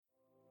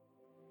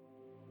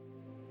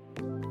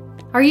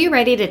Are you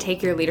ready to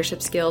take your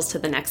leadership skills to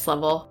the next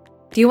level?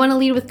 Do you want to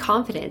lead with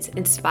confidence,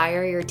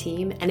 inspire your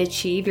team, and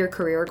achieve your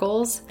career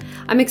goals?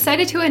 I'm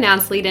excited to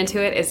announce Lead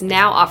Into It is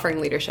now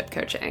offering leadership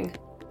coaching.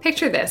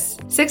 Picture this,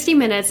 60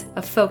 minutes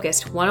of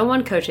focused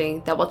one-on-one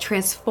coaching that will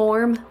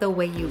transform the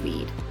way you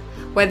lead.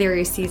 Whether you're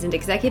a seasoned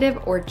executive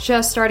or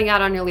just starting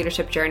out on your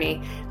leadership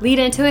journey, Lead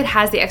Into It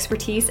has the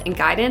expertise and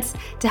guidance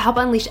to help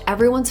unleash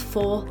everyone's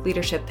full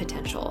leadership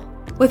potential.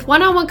 With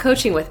one-on-one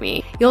coaching with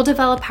me, you'll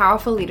develop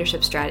powerful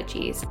leadership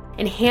strategies,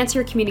 enhance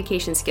your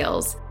communication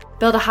skills,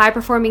 build a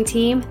high-performing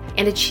team,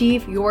 and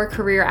achieve your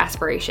career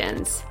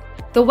aspirations.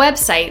 The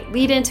website,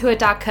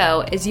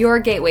 leadintoit.co, is your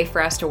gateway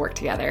for us to work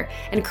together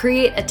and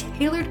create a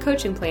tailored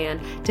coaching plan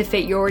to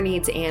fit your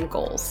needs and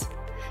goals.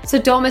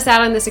 So don't miss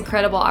out on this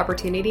incredible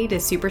opportunity to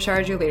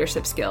supercharge your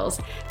leadership skills.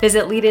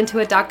 Visit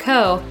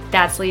leadintoit.co,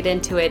 that's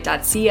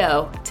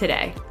leadintoit.co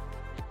today.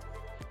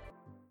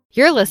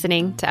 You're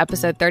listening to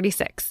episode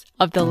 36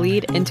 of the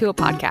Lead Into It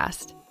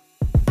podcast.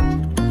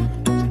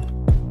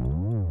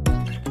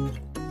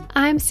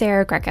 I'm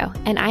Sarah Greco,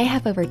 and I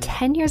have over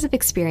 10 years of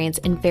experience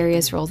in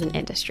various roles and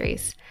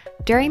industries.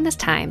 During this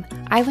time,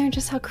 I learned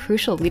just how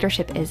crucial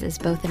leadership is as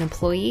both an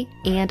employee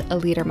and a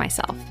leader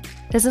myself.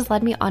 This has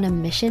led me on a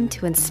mission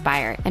to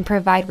inspire and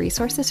provide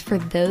resources for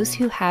those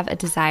who have a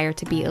desire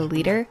to be a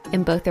leader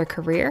in both their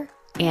career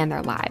and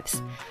their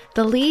lives.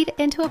 The Lead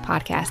Into It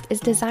podcast is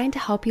designed to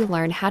help you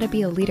learn how to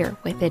be a leader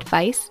with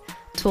advice,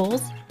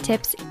 tools,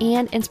 tips,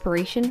 and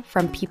inspiration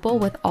from people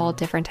with all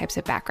different types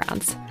of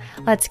backgrounds.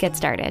 Let's get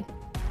started.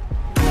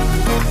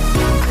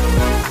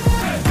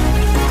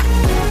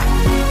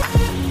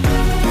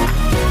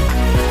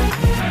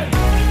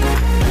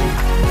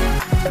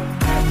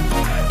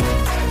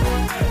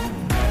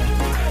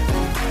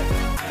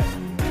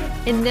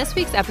 In this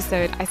week's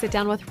episode, I sit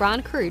down with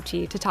Ron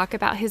Carucci to talk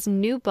about his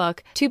new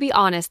book, To Be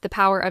Honest, The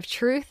Power of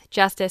Truth,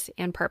 Justice,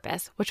 and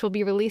Purpose, which will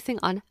be releasing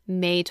on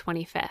May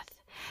 25th.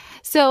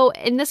 So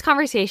in this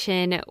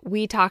conversation,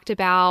 we talked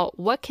about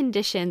what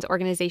conditions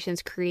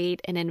organizations create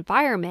an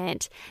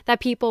environment that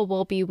people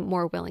will be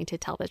more willing to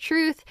tell the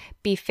truth,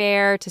 be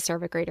fair, to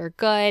serve a greater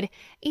good,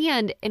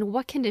 and in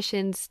what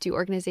conditions do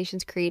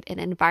organizations create an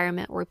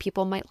environment where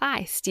people might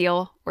lie,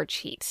 steal, or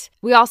cheat.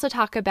 We also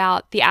talk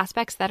about the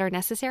aspects that are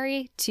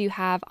necessary to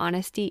have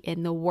honesty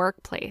in the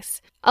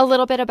workplace. A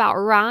little bit about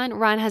Ron.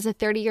 Ron has a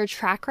 30-year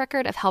track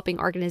record of helping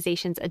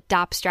organizations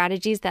adopt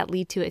strategies that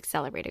lead to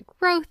accelerated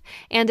growth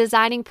and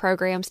designing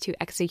programs to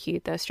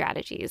execute those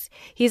strategies.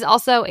 He's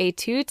also a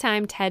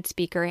 2-time TED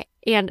speaker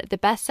and the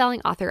best-selling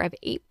author of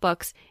 8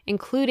 books,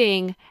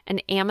 including an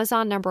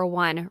Amazon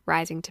 #1,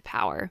 Rising to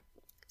Power.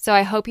 So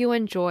I hope you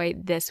enjoy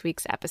this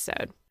week's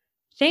episode.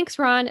 Thanks,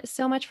 Ron,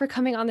 so much for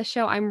coming on the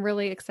show. I'm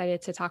really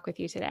excited to talk with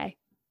you today.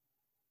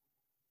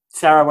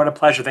 Sarah, what a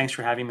pleasure. Thanks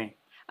for having me.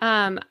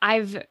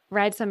 I've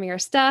read some of your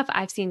stuff.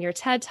 I've seen your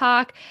TED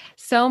Talk.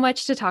 So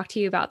much to talk to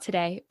you about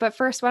today. But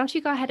first, why don't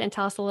you go ahead and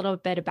tell us a little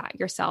bit about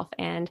yourself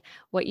and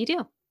what you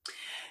do?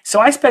 So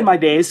I spend my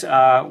days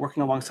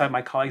working alongside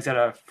my colleagues at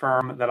a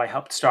firm that I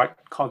helped start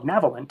called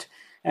Navalent.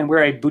 And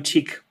we're a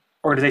boutique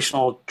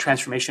organizational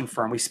transformation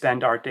firm. We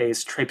spend our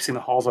days traipsing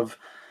the halls of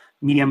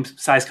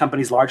medium-sized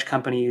companies, large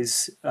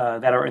companies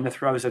that are in the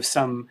throes of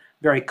some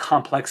very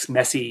complex,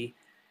 messy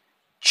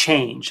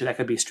change. That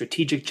could be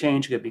strategic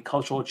change, it could be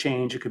cultural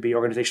change, it could be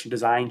organizational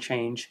design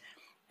change.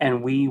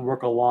 And we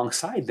work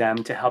alongside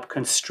them to help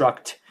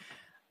construct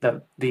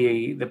the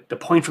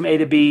point from A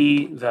to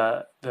B,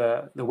 the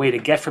way to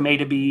get from A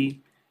to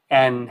B,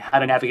 and how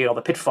to navigate all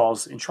the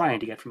pitfalls in trying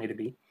to get from A to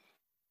B.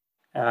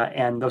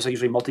 And those are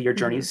usually multi-year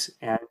journeys,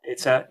 and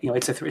it's a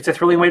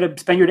thrilling way to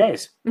spend your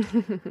days.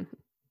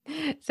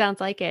 Sounds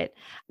like it.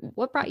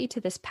 What brought you to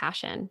this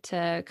passion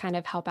to kind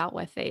of help out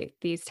with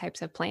these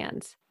types of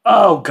plans?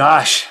 Oh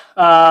gosh,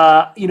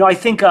 I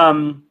think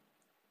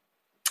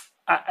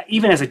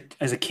even as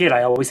a kid,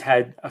 I always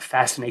had a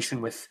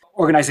fascination with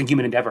organizing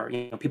human endeavor.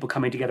 People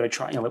coming together to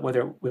try.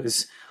 Whether it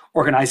was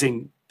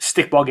organizing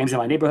stickball games in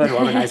my neighborhood or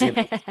organizing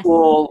a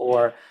school,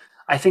 or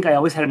I think I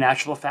always had a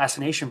natural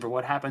fascination for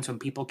what happens when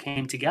people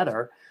came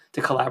together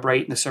to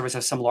collaborate in the service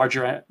of some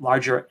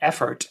larger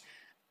effort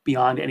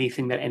beyond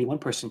anything that any one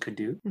person could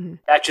do. Mm-hmm.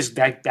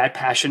 That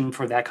passion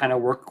for that kind of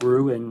work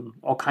grew in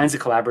all kinds of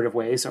collaborative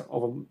ways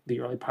over the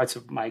early parts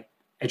of my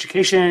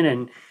education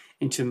and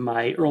into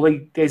my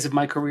early days of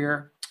my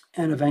career.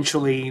 And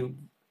eventually,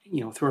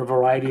 through a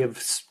variety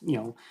of,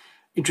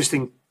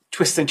 interesting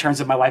twists and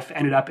turns of my life,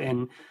 ended up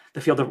in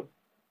the field of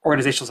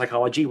organizational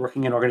psychology,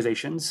 working in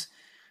organizations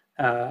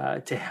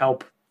to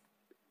help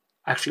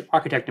actually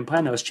architect and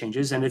plan those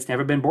changes. And it's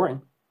never been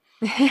boring.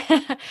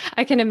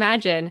 I can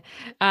imagine.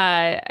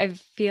 I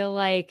feel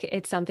like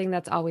it's something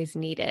that's always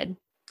needed.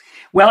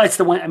 Well, it's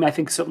the one. I mean, I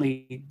think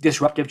certainly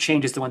disruptive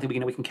change is the one thing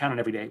we can count on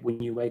every day.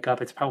 When you wake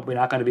up, it's probably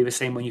not going to be the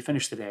same when you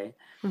finish the day.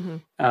 Mm-hmm.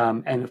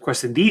 And of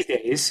course, in these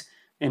days,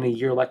 in a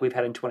year like we've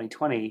had in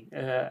 2020,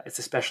 it's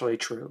especially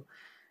true.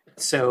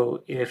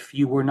 So if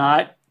you were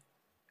not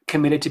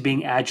committed to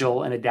being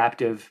agile and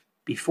adaptive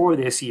before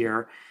this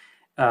year,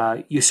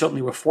 you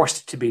certainly were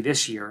forced to be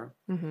this year.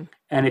 Mm-hmm.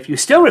 And if you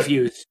still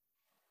refuse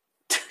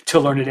to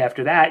learn it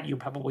after that, you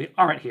probably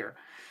aren't here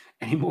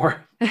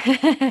anymore.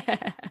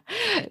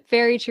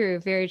 Very true.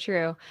 Very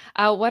true.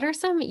 What are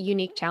some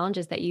unique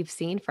challenges that you've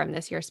seen from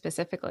this year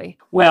specifically?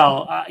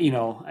 Well,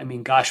 I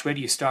mean, gosh, where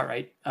do you start,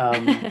 right?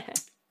 I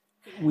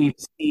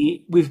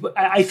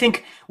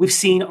think we've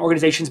seen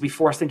organizations be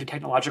forced into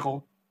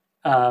technological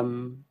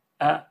um,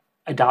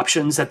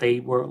 adoptions that they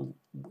were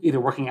either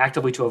working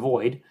actively to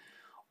avoid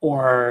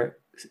or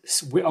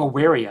are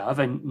wary of,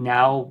 and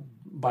now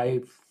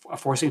by a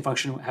forcing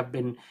function have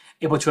been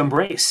able to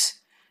embrace.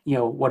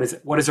 What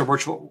does a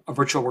virtual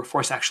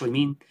workforce actually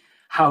mean?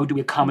 How do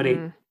we accommodate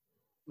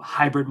Mm-hmm.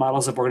 hybrid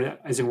models of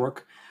organizing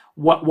work?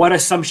 What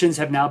assumptions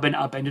have now been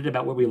upended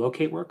about where we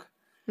locate work?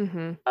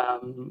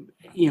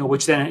 Mm-hmm.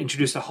 Which then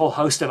introduced a whole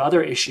host of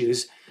other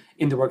issues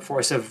in the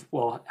workforce of,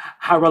 well,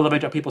 how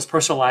relevant are people's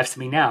personal lives to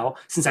me now,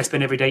 since I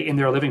spend every day in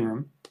their living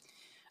room,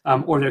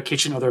 or their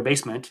kitchen or their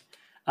basement.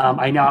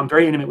 I'm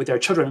very intimate with their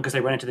children because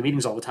they run into the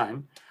meetings all the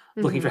time,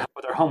 looking Mm-hmm. for help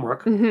with their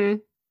homework. Mm-hmm.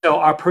 So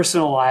our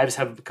personal lives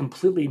have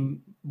completely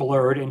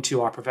blurred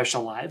into our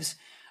professional lives,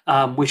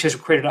 which has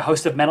created a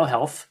host of mental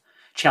health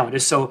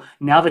challenges. So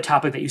now the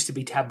topic that used to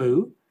be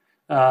taboo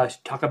to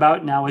talk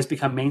about now has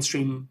become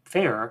mainstream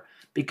fare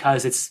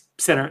because it's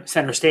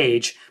center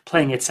stage,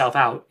 playing itself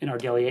out in our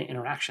daily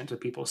interactions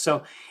with people.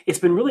 So it's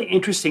been really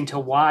interesting to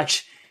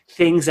watch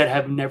things that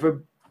have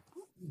never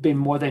been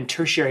more than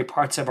tertiary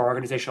parts of our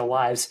organizational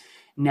lives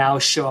now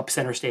show up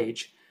center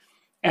stage,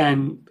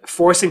 and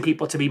forcing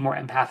people to be more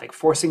empathic,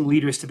 forcing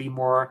leaders to be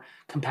more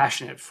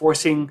compassionate,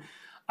 forcing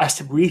us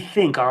to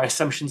rethink our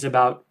assumptions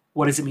about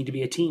what does it mean to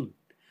be a team,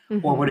 or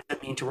Mm-hmm. what does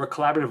it mean to work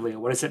collaboratively, or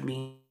what does it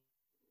mean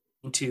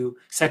to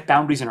set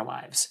boundaries in our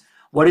lives.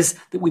 What is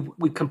that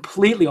we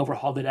completely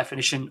overhauled the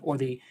definition or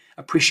the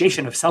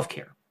appreciation of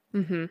self-care,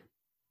 Mm-hmm.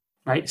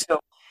 right?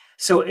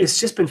 So it's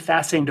just been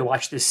fascinating to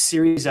watch this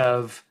series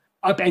of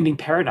upending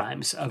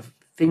paradigms of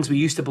things we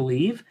used to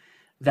believe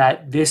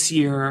that this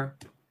year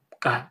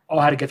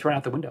all had to get thrown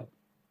out the window.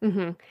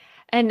 Mm-hmm.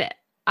 And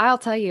I'll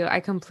tell you, I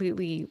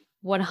completely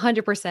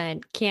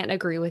 100% can't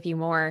agree with you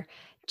more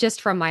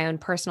just from my own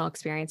personal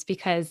experience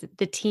because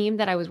the team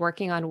that I was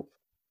working on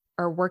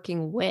or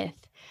working with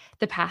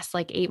the past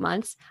like 8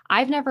 months,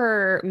 I've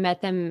never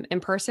met them in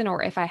person,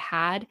 or if I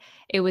had,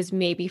 it was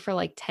maybe for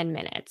like 10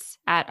 minutes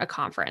at a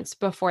conference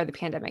before the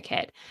pandemic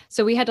hit.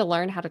 So we had to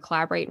learn how to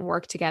collaborate and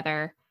work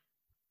together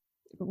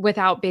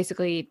without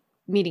basically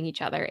meeting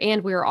each other.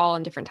 And we were all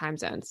in different time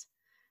zones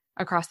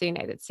across the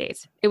United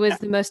States. It was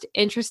the most It's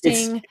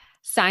interesting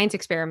science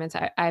experiments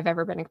I've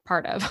ever been a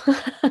part of.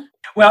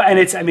 Well, and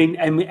it's, I mean,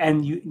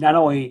 and you not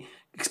only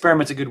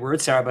experiment's a good word,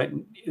 Sarah, but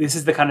this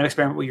is the kind of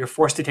experiment where you're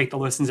forced to take the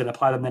lessons and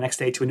apply them the next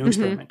day to a new Hmm.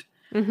 experiment,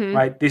 Hmm.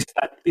 right? These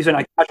are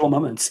not casual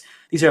moments.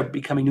 These are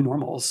becoming new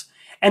normals.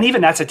 And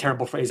even that's a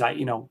terrible phrase.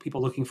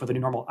 People looking for the new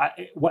normal.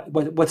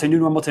 What's a new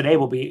normal today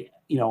will be,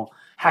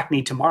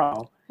 hackneyed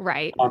tomorrow.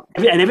 Right.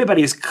 And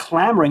everybody is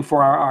clamoring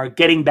for our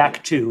getting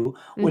back to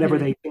whatever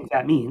Hmm. they think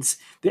that means.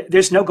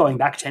 There's no going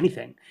back to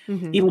anything.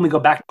 Hmm. Even when we go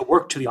back to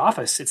work, to the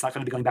office, it's not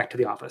going to be going back to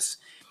the office.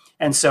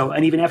 And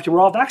even after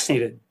we're all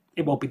vaccinated,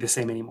 it won't be the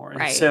same anymore. And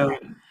Right. so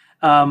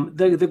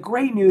the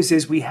great news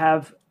is we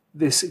have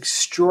this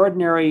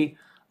extraordinary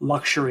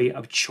luxury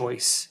of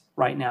choice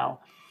right now.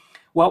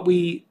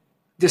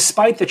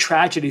 Despite the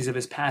tragedies of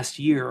this past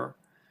year,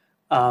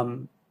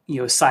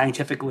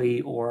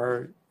 scientifically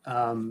or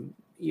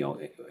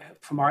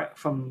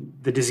from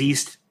the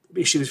disease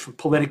issues, from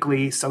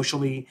politically,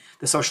 socially,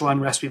 the social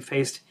unrest we've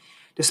faced,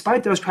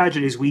 despite those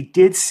tragedies, we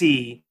did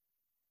see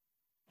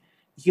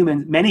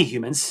many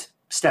humans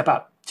step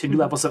up to new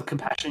Hmm. levels of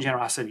compassion and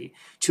generosity,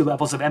 to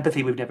levels of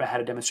empathy we've never had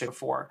to demonstrate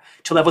before,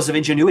 to levels of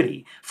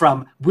ingenuity,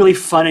 from really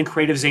fun and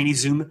creative zany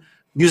Zoom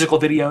musical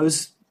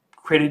videos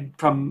created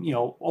from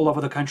all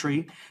over the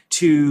country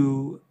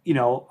to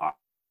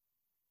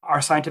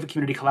our scientific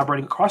community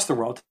collaborating across the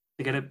world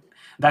to get a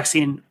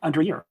vaccine in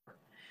under a year.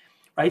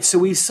 Right, so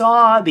we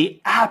saw the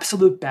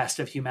absolute best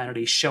of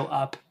humanity show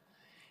up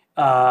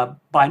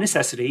by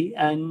necessity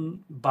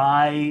and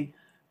by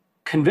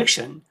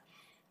conviction.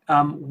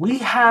 We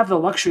have the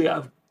luxury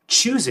of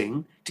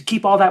choosing to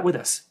keep all that with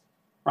us,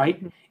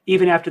 right?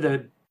 Even after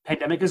the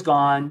pandemic is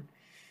gone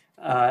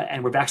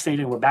and we're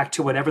vaccinated and we're back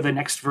to whatever the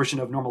next version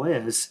of normal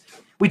is,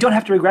 we don't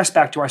have to regress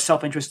back to our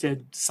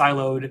self-interested,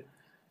 siloed,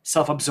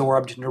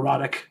 self-absorbed,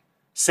 neurotic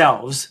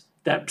selves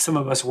that some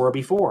of us were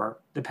before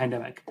the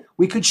pandemic.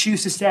 We could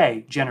choose to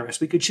stay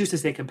generous. We could choose to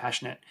stay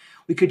compassionate.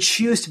 We could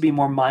choose to be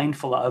more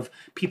mindful of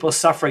people's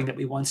suffering that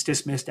we once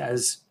dismissed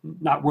as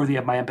not worthy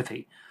of my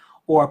empathy,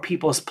 or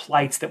people's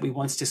plights that we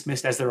once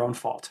dismissed as their own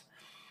fault.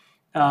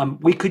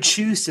 We could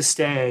choose to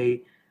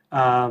stay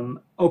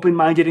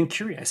open-minded and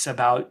curious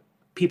about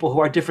people who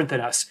are different than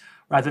us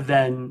rather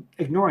than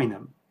ignoring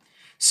them.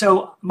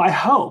 So my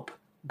hope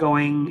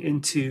going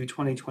into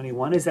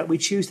 2021 is that we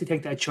choose to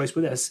take that choice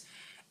with us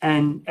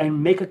and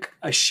make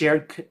a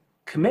shared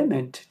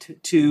commitment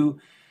to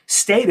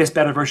stay this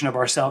better version of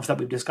ourselves that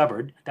we've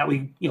discovered, that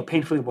we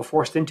painfully were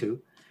forced into,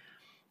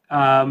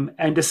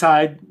 and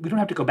decide we don't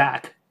have to go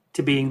back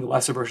to being the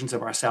lesser versions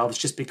of ourselves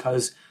just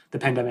because the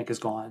pandemic is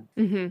gone.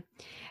 Mm-hmm.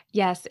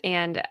 Yes.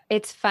 And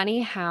it's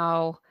funny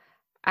how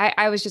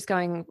I was just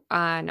going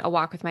on a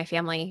walk with my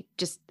family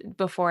just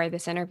before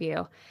this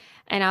interview.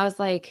 And I was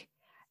like,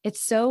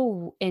 it's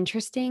so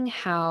interesting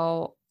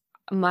how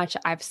much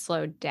I've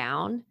slowed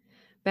down,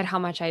 but how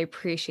much I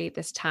appreciate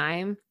this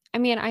time. I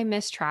mean, I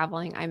miss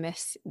traveling. I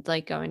miss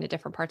like going to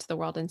different parts of the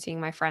world and seeing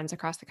my friends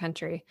across the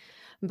country.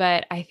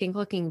 But I think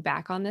looking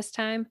back on this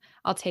time,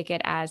 I'll take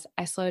it as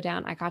I slowed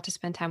down. I got to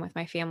spend time with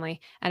my family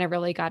and I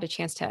really got a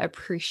chance to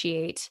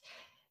appreciate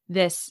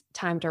this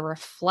time to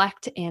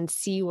reflect and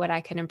see what I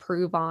can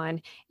improve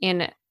on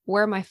and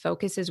where my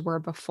focuses were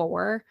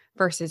before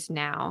versus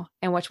now,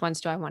 and which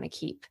ones do I want to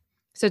keep.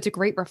 So it's a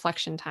great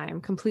reflection time.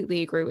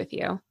 Completely agree with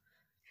you.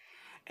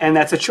 And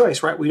that's a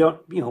choice, right? We don't,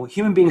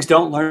 human beings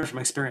don't learn from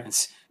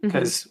experience Mm-hmm.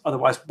 because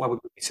otherwise, why would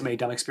we be so many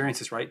dumb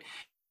experiences, right?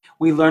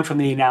 We learn from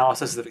the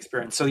analysis of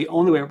experience. So the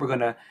only way we're going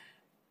to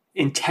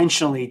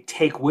intentionally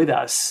take with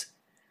us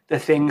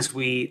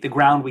the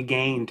ground we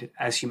gained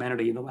as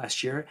humanity in the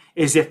last year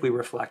is if we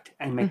reflect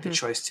and make the Mm-hmm.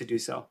 choice to do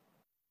so.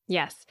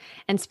 Yes.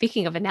 And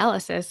speaking of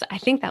analysis, I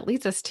think that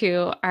leads us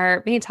to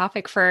our main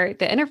topic for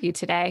the interview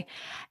today,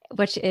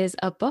 which is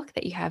a book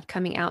that you have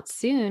coming out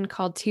soon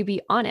called To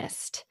Be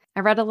Honest. I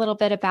read a little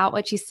bit about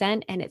what you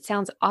sent and it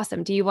sounds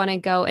awesome. Do you want to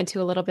go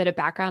into a little bit of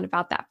background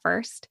about that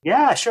first?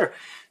 Yeah, sure.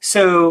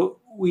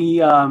 So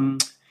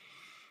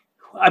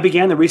I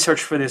began the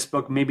research for this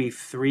book maybe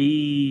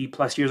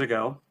 3+ years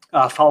ago,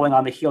 following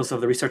on the heels of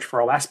the research for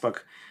our last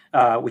book,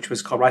 which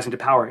was called Rising to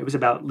Power. It was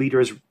about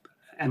leaders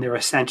and their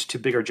ascent to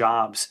bigger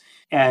jobs.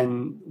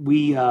 And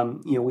we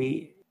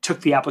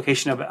took the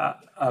application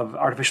of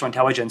artificial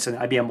intelligence and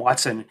IBM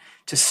Watson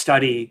to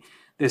study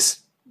this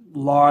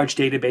large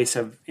database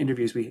of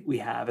interviews we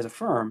have as a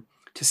firm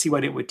to see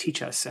what it would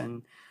teach us.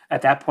 And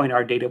at that point,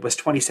 our data was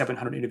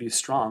 2,700 interviews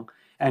strong.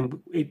 And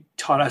it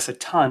taught us a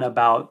ton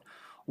about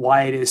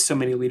why it is so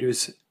many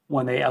leaders,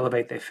 when they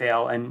elevate, they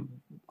fail, and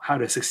how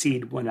to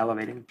succeed when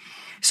elevating.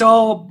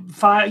 So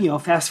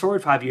fast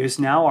forward 5 years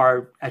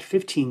now, at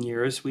 15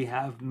 years, we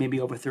have maybe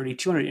over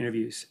 3,200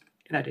 interviews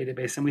in that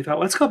database. And we thought,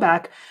 let's go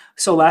back.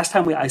 So last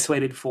time we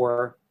isolated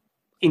for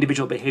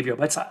individual behavior.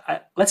 Let's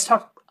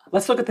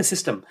look at the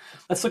system.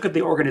 Let's look at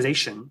the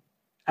organization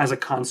as a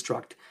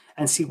construct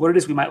and see what it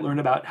is we might learn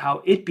about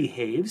how it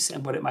behaves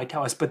and what it might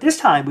tell us. But this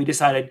time we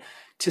decided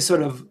to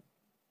sort of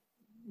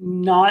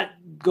not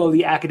go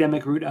the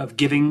academic route of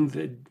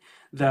giving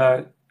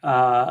the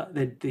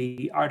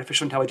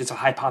artificial intelligence a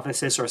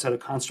hypothesis or a set of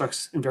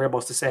constructs and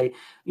variables to say,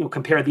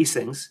 compare these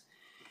things.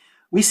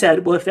 We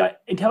said, well, if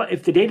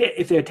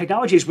the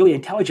technology is really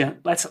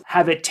intelligent, let's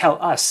have it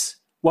tell us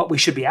what we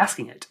should be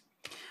asking it.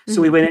 Mm-hmm.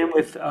 So we went in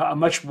with a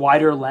much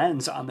wider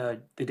lens on the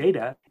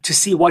data to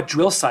see what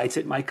drill sites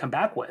it might come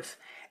back with.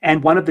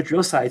 And one of the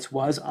drill sites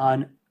was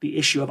on the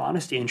issue of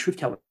honesty and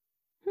truth-telling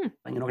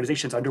in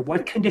organizations. Under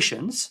what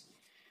conditions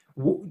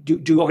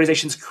do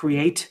organizations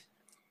create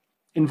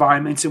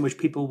environments in which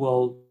people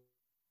will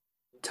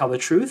tell the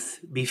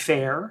truth, be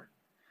fair,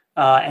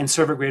 and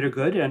serve a greater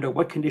good? And under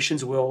what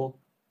conditions do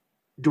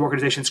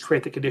organizations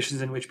create the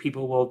conditions in which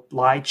people will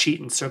lie, cheat,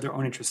 and serve their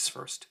own interests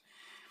first?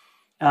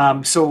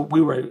 So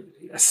we were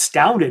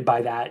astounded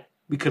by that.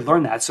 We could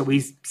learn that. So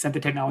we sent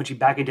the technology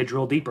back in to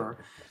drill deeper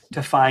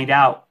to find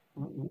out,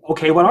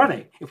 okay, what are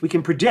they? If we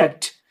can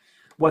predict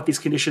what these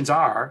conditions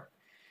are,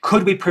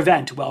 could we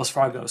prevent Wells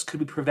Fargo's? Could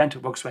we prevent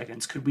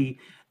Volkswagen's?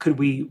 Could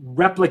we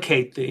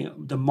replicate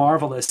the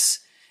marvelous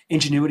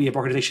ingenuity of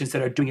organizations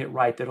that are doing it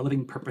right, that are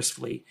living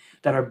purposefully,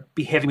 that are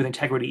behaving with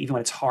integrity even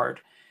when it's hard,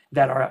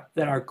 that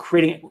are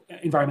creating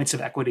environments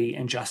of equity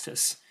and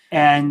justice?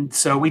 And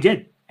so we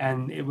did.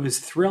 And it was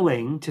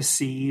thrilling to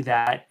see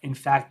that, in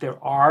fact, there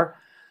are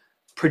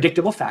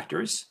predictable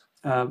factors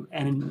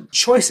and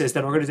choices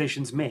that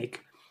organizations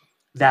make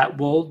that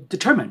will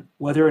determine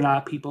whether or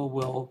not people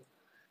will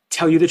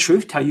tell you the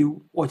truth, tell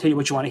you what you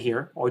want to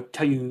hear, or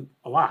tell you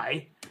a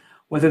lie,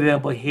 whether they'll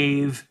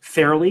behave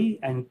fairly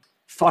and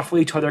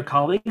thoughtfully to their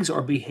colleagues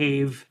or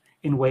behave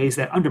in ways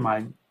that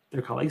undermine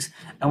their colleagues,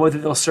 and whether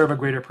they'll serve a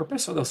greater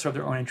purpose or they'll serve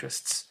their own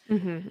interests.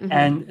 Mm-hmm, mm-hmm.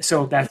 And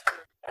so that's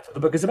what the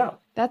book is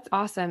about. That's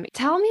awesome.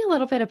 Tell me a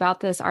little bit about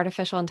this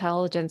artificial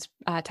intelligence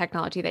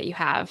technology that you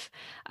have.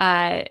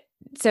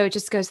 So it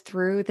just goes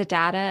through the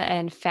data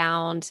and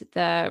found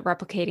the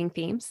replicating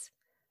themes.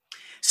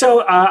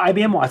 So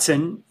IBM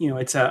Watson,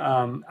 it's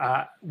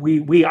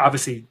we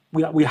obviously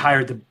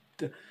hired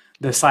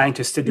the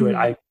scientists to do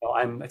it.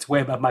 It's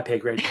way above my pay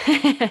grade.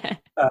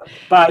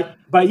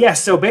 But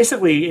yes, so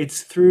basically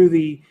it's through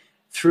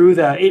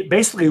it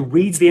basically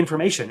reads the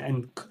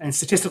information and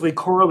statistically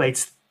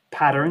correlates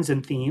patterns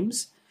and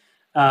themes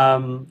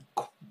from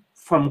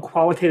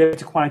qualitative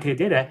to quantitative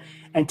data,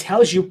 and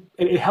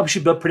it helps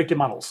you build predictive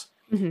models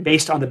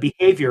based on the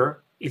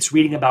behavior it's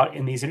reading about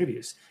in these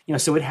interviews.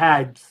 So it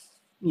had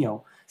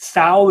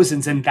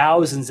thousands and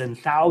thousands and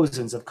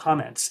thousands of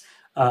comments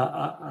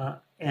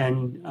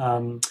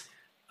and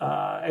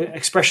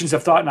expressions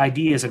of thought and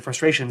ideas and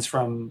frustrations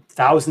from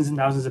thousands and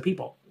thousands of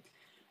people.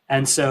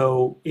 And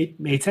so it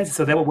made sense.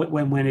 So that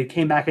when it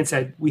came back and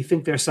said, we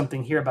think there's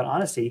something here about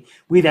honesty,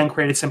 we then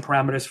created some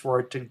parameters for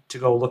it to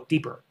go look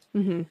deeper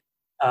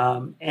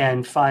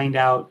and find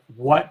out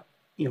what,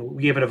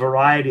 we gave it a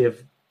variety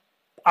of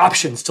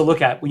options to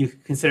look at when you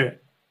consider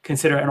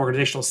an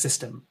organizational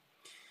system.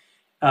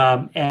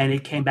 And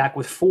it came back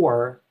with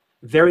 4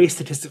 very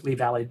statistically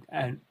valid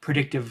and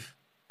predictive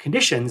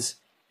conditions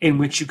in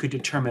which you could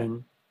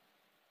determine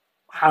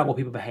how will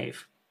people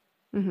behave.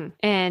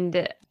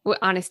 And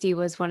honesty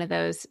was one of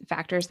those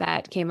factors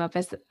that came up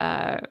as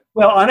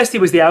well, honesty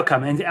was the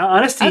outcome, and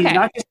honesty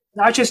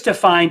not just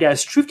defined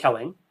as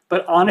truth-telling,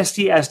 but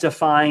honesty as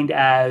defined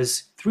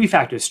as 3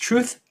 factors: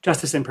 truth,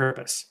 justice, and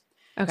purpose.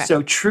 Okay.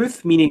 So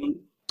truth meaning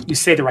you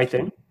say the right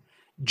thing,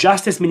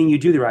 justice meaning you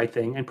do the right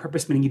thing, and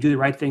purpose meaning you do the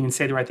right thing and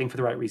say the right thing for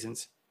the right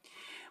reasons.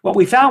 What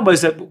we found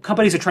was that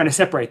companies are trying to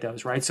separate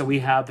those, right? So we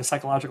have the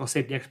psychological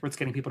safety experts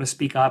getting people to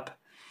speak up.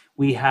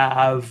 We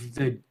have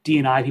the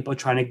D&I people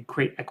trying to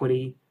create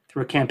equity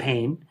through a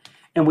campaign.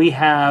 And we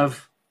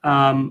have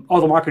all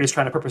the marketers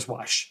trying to purpose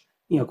wash,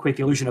 create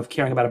the illusion of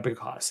caring about a bigger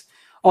cause,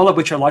 all of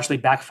which are largely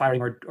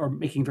backfiring or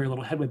making very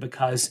little headway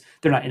because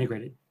they're not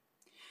integrated.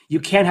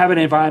 You can't have an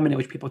environment in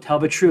which people tell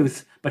the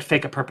truth but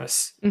fake a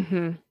purpose.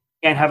 You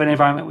can't have an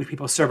environment in which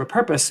people serve a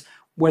purpose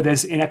where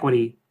there's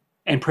inequity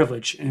and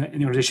privilege in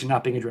the organization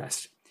not being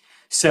addressed.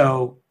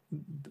 So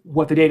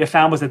what the data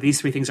found was that these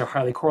 3 things are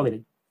highly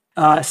correlated.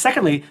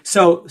 Secondly,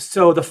 so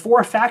the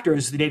 4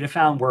 factors the data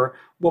found were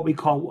what we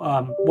call,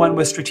 one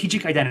was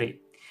strategic identity,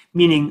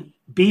 meaning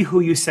be who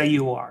you say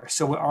you are.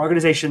 So our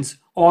organizations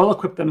all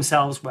equip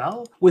themselves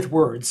well with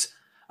words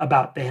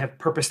about, they have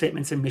purpose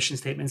statements and mission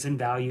statements and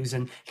values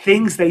and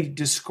things they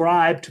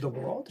describe to the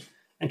world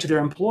and to their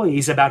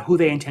employees about who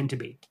they intend to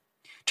be.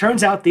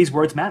 Turns out these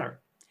words matter.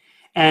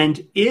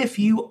 And if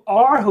you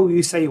are who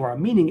you say you are,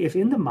 meaning if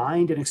in the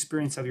mind and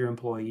experience of your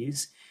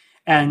employees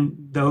and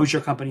those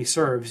your company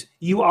serves,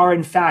 you are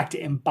in fact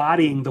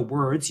embodying the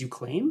words you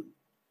claim,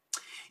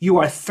 you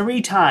are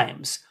 3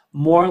 times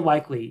more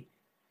likely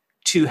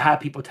to have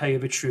people tell you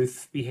the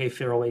truth, behave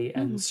fairly,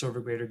 and serve a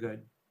greater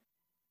good.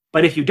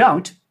 But if you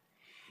don't,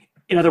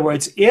 in other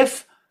words,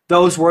 if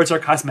those words are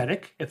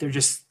cosmetic, if they're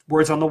just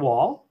words on the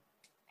wall,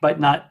 but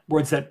not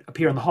words that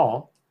appear in the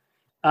hall,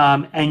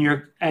 and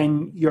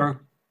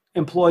your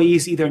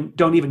employees either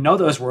don't even know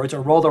those words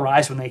or roll their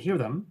eyes when they hear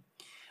them,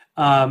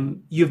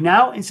 you've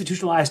now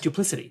institutionalized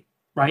duplicity,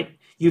 right?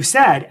 You've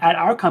said, at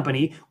our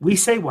company, we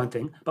say one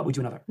thing, but we do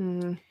another.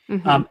 And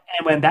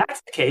when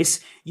that's the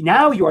case,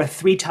 now you are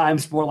 3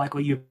 times more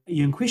likely, you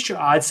increase your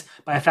odds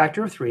by a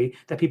factor of 3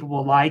 that people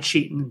will lie,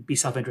 cheat, and be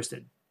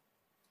self-interested.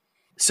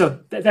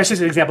 So that's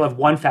just an example of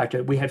one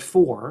factor. We had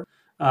 4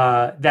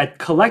 that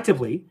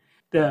collectively,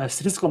 the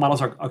statistical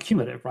models are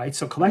cumulative, right?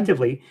 So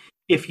collectively,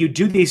 if you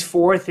do these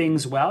 4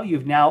 things well,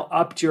 you've now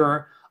upped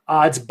your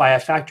odds by a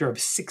factor of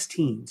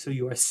 16. So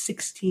you are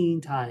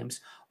 16 times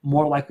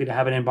more likely to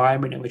have an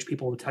environment in which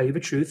people will tell you the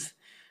truth.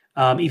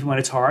 Even when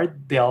it's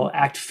hard, they'll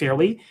act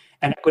fairly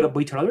and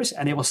equitably to others,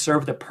 and they will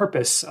serve the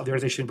purpose of the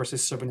organization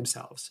versus serving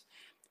themselves.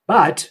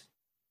 But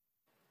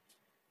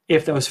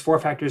if those 4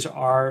 factors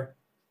are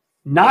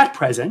not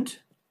present,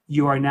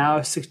 you are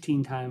now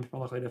 16 times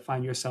more likely to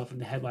find yourself in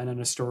the headline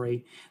on a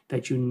story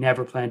that you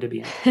never planned to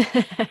be in.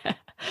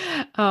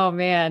 Oh,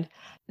 man.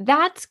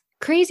 That's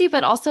crazy,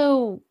 but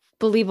also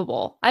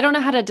believable. I don't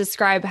know how to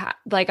describe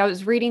I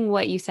was reading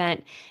what you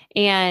sent,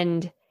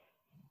 and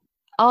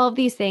all of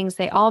these things,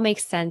 they all make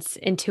sense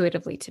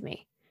intuitively to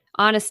me.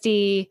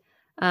 Honesty,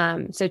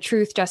 so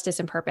truth, justice,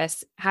 and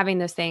purpose, having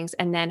those things,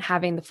 and then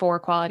having the 4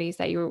 qualities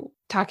that you were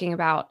talking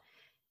about,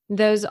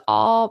 those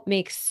all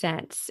make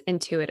sense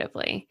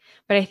intuitively.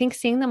 But I think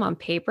seeing them on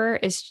paper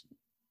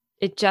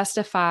it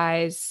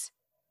justifies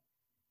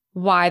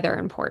why they're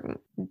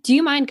important. Do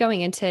you mind going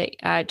into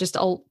just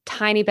a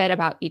tiny bit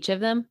about each of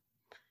them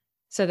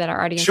so that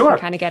our audience can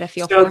kind of get a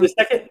feel for them?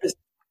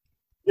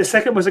 The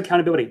second was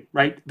accountability,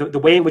 right? The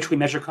way in which we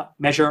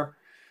measure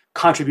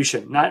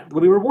contribution, not the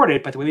way we reward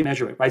it, but the way we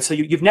measure it, right? So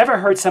you've never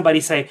heard somebody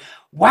say,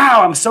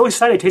 wow, I'm so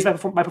excited to taste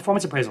my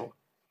performance appraisal,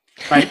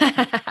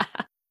 right?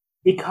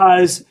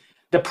 Because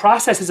the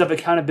processes of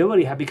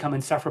accountability have become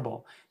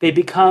insufferable. They've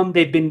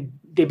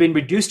been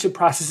reduced to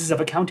processes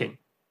of accounting.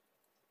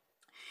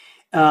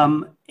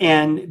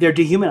 And they're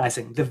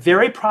dehumanizing. The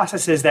very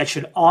processes that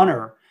should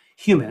honor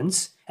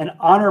humans and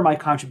honor my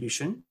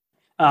contribution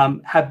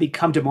have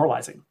become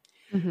demoralizing.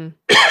 There's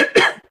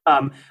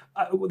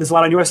a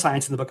lot of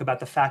neuroscience in the book about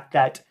the fact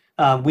that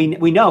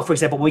we know, for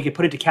example, when we get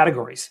put into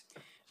categories,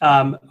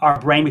 our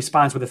brain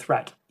responds with a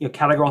threat.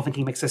 Categorical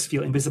thinking makes us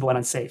feel invisible and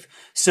unsafe.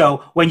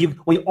 So when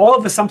all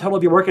of the sum total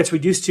of your work gets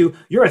reduced to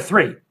you're a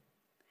 3,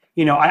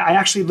 I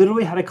actually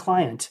literally had a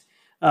client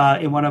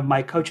in one of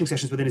my coaching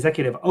sessions with an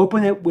executive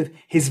open it with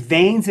his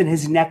veins in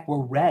his neck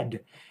were red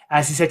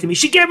as he said to me,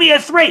 "She gave me a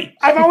 3.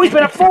 I've always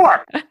been a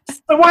 4.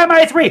 So why am I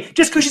a 3?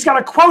 Just because she's got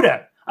a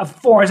quota. a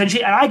fours, and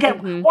I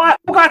get, what?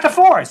 Who got the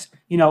fours?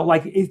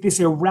 Like this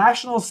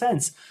irrational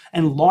sense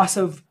and loss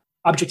of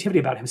objectivity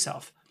about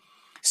himself.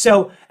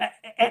 So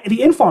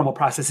the informal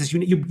process is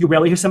you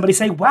rarely hear somebody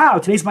say, wow,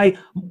 today's my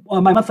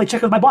monthly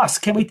check with my boss.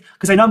 Can't wait,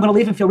 because I know I'm going to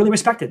leave and feel really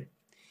respected.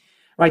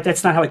 Right?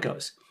 That's not how it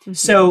goes.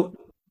 So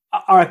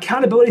our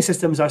accountability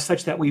systems are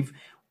such that we've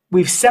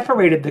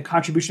separated the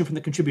contribution from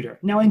the contributor.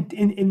 Now, in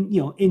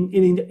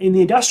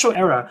the industrial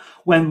era,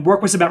 when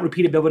work was about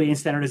repeatability and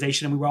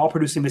standardization, and we were all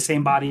producing the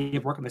same body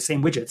of work and the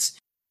same widgets,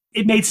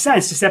 it made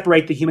sense to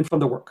separate the human from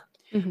the work.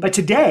 But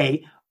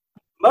today,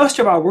 most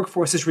of our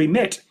workforce's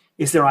remit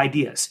is their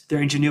ideas,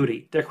 their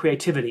ingenuity, their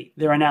creativity,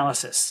 their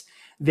analysis,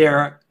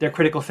 their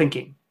critical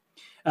thinking,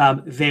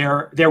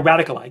 their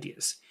radical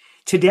ideas.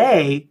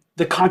 Today,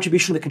 the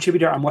contribution of the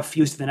contributor are more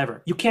fused than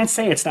ever. You can't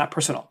say it's not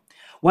personal.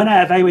 When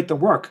I evaluate the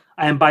work,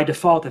 I am by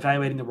default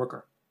evaluating the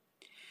worker,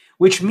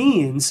 which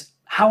means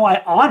how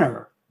I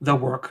honor the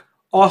work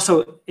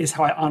also is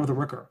how I honor the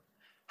worker.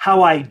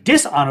 How I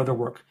dishonor the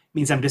work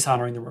means I'm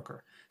dishonoring the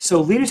worker. So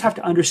leaders have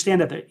to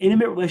understand that the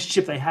intimate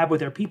relationship they have with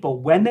their people,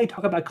 when they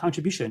talk about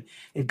contribution,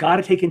 they've got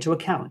to take into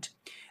account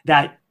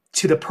that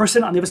to the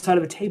person on the other side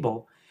of the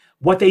table,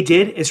 what they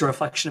did is a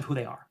reflection of who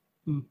they are.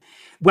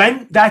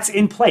 When that's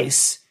in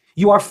place,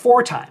 you are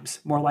 4 times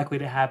more likely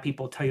to have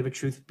people tell you the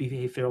truth,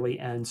 behave fairly,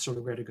 and serve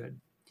the greater good.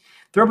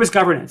 Third was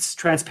governance,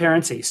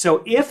 transparency.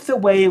 So if the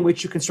way in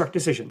which you construct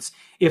decisions,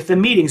 if the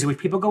meetings in which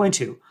people go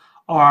into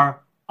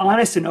are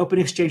honest and open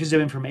exchanges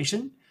of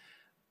information,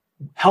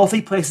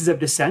 healthy places of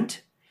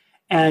dissent,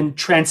 and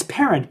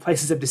transparent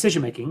places of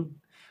decision-making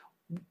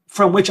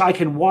from which I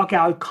can walk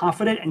out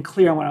confident and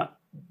clear on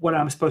what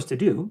I'm supposed to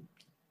do,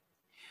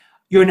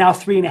 you're now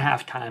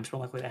 3.5 times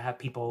more likely to have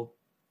people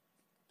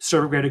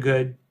serve greater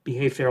good,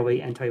 behave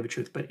fairly, and tell you the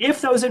truth. But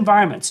if those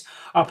environments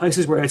are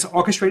places where it's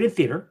orchestrated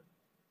theater,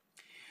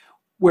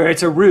 where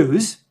it's a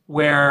ruse,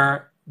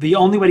 where the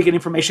only way to get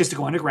information is to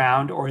go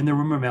underground or in the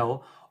rumor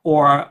mill,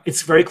 or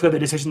it's very clear the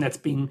decision that's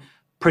being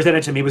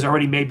presented to me was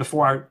already made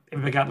before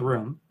everybody got in the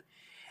room,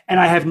 and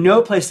I have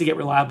no place to get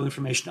reliable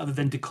information other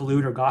than to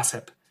collude or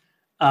gossip,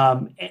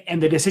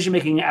 and the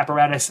decision-making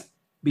apparatus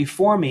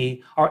before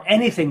me are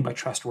anything but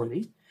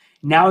trustworthy,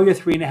 now you're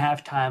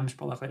 3.5 times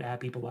more likely to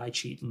have people lie,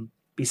 cheat, and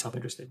be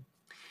self-interested.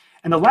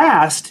 And the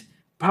last,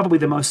 probably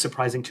the most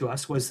surprising to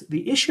us, was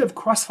the issue of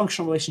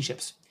cross-functional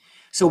relationships.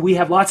 So we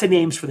have lots of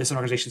names for this in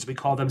organizations. We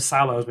call them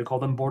silos. We call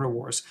them border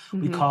wars.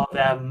 We call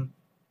them,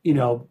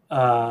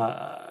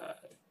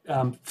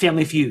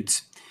 family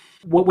feuds.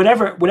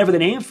 Whatever the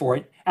name for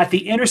it, at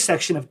the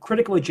intersection of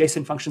critical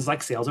adjacent functions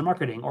like sales and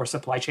marketing, or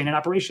supply chain and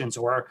operations,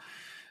 or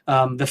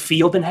the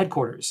field and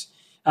headquarters,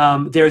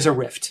 there's a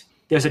rift.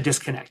 There's a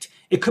disconnect.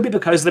 It could be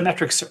because the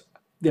metrics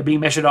they're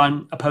being measured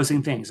on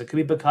opposing things. It could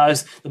be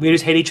because the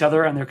leaders hate each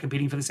other and they're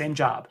competing for the same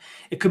job.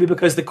 It could be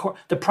because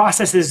the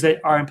processes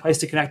that are in place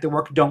to connect the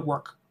work don't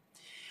work.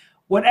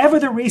 Whatever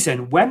the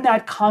reason, when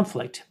that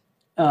conflict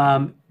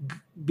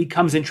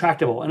becomes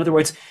intractable, in other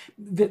words,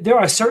 there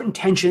are certain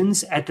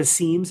tensions at the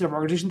seams of an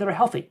organization that are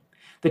healthy.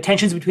 The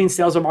tensions between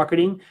sales and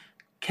marketing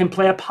can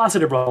play a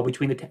positive role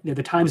between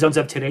the time zones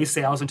of today's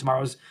sales and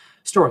tomorrow's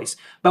stories.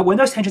 But when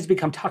those tensions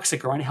become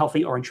toxic or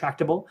unhealthy or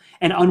intractable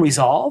and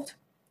unresolved,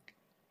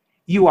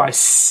 you are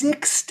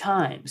 6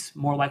 times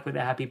more likely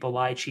to have people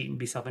lie, cheat, and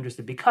be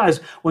self-interested, because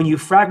when you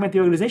fragment the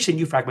organization,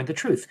 you fragment the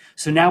truth.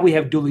 So now we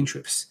have dueling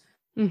truths.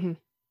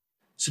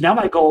 So now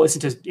my goal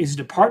isn't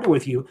to partner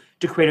with you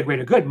to create a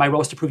greater good. My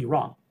role is to prove you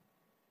wrong.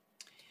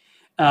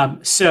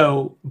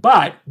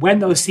 But when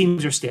those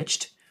seams are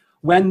stitched,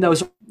 when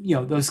those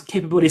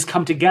capabilities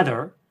come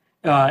together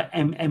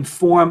and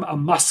form a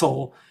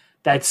muscle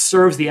that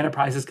serves the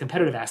enterprise's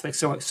competitive aspects.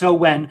 So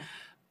when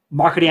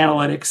marketing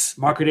analytics,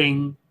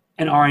 marketing,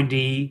 and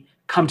R&D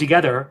come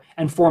together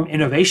and form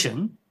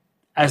innovation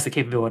as the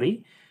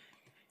capability,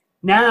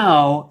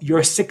 now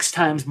you're 6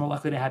 times more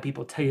likely to have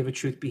people tell you the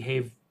truth,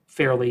 behave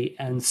fairly,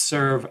 and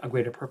serve a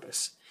greater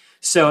purpose.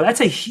 So that's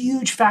a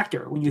huge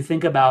factor when you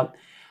think about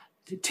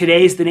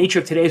the nature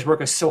of today's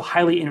work is so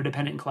highly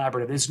interdependent and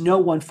collaborative. There's no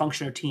one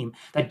function or team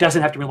that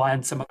doesn't have to rely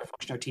on some other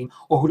function or team,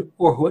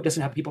 or who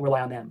doesn't have people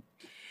rely on them.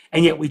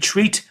 And yet we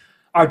treat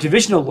our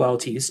divisional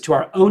loyalties to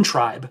our own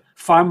tribe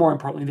far more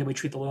importantly than we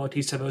treat the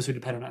loyalties to those who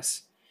depend on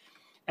us.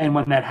 And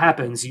when that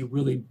happens, you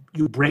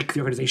break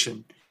the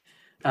organization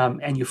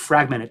and you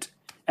fragment it,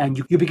 and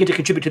you begin to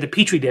contribute to the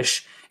petri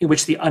dish in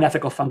which the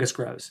unethical fungus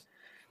grows.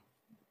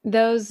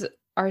 Those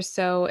are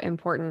so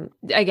important.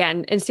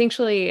 Again,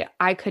 instinctually,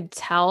 I could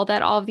tell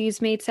that all of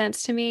these made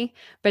sense to me,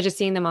 but just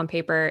seeing them on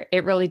paper,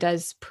 it really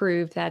does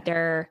prove that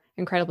they're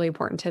incredibly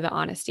important to the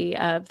honesty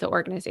of the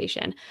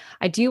organization.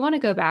 I do want to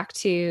go back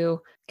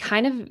to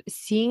kind of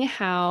seeing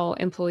how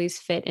employees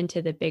fit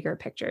into the bigger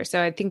picture.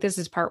 So I think this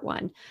is part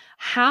 1.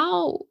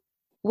 How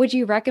would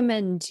you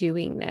recommend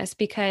doing this?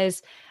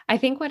 Because I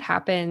think what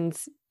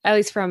happens, at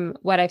least from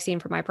what I've seen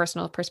from my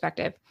personal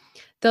perspective,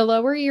 the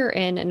lower you're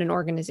in an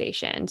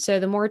organization, so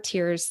the more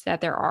tiers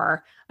that there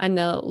are on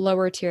the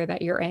lower tier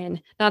that you're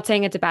in, not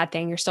saying it's a bad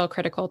thing, you're still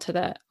critical to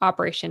the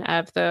operation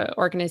of the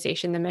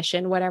organization, the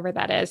mission, whatever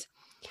that is.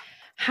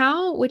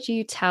 How would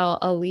you tell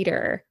a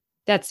leader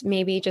that's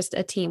maybe just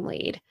a team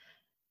lead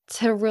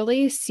to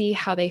really see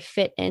how they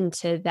fit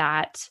into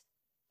that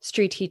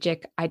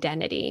strategic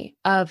identity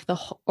of the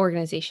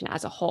organization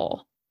as a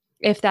whole,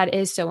 if that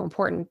is so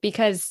important?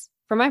 Because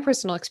from my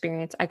personal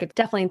experience, I could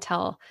definitely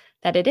tell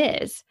that it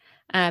is.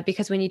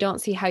 Because when you don't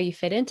see how you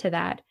fit into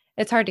that,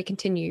 it's hard to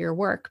continue your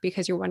work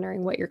because you're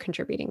wondering what you're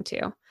contributing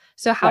to.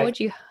 So, how Right. would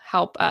you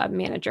help a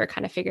manager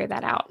kind of figure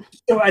that out?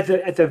 So at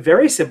the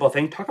very simple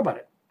thing, talk about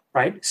it,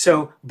 right?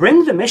 So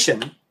bring the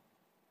mission,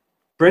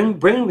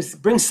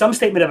 bring some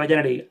statement of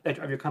identity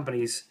of your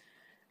companies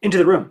into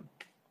the room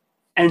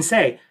and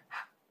say,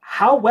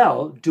 how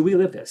well do we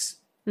live this?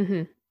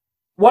 Hmm.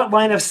 What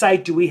line of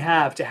sight do we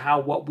have to how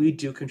what we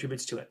do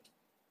contributes to it?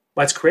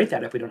 Let's create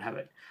that if we don't have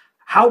it.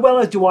 How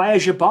well do I,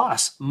 as your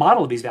boss,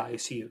 model these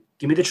values to you?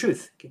 Give me the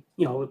truth. Do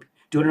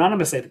it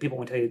anonymously if people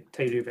want to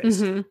tell you to do this.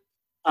 Hmm.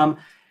 Um,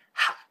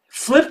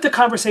 Flip the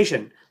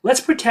conversation.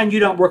 Let's pretend you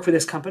don't work for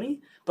this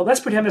company, but let's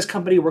pretend this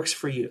company works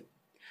for you.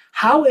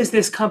 How is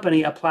this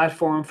company a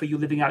platform for you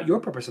living out your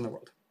purpose in the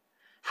world?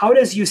 How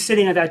does you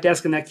sitting at that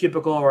desk in that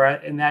cubicle or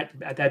at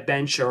that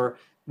bench or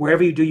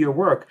wherever you do your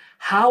work,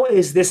 how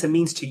is this a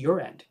means to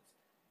your end?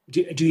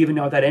 Do you even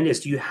know what that end is?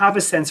 Do you have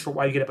a sense for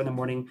why you get up in the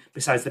morning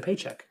besides the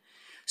paycheck?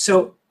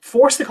 So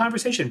force the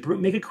conversation,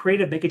 make it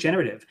creative, make it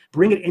generative,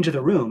 bring it into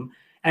the room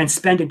and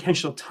spend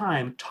intentional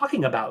time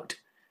talking about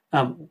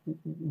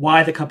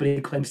why the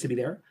company claims to be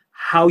there,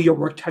 how your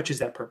work touches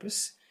that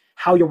purpose,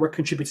 how your work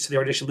contributes to the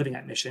organization living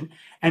that mission,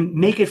 and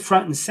make it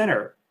front and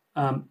center.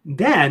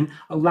 Then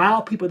allow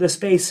people the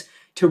space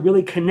to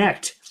really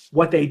connect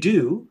what they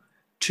do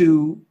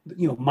to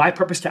my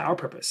purpose to our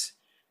purpose.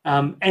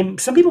 And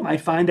some people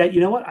might find that,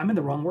 I'm in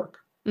the wrong work.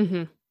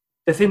 Hmm.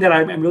 The thing that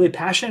I'm really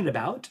passionate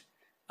about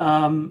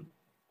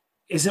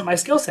isn't my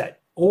skill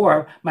set,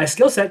 or my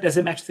skill set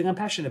doesn't match the thing I'm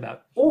passionate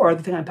about, or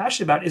the thing I'm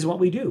passionate about is what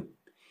we do.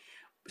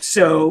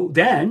 So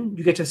then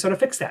you get to sort of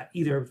fix that,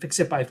 either fix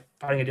it by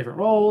finding a different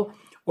role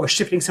or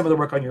shifting some of the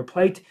work on your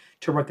plate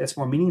to work that's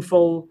more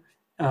meaningful,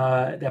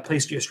 that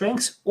plays to your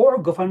strengths, or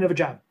go find another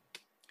job.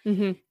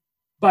 Hmm.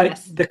 But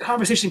Yes. the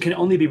conversation can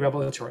only be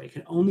revelatory. It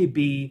can only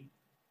be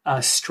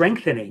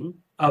strengthening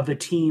of the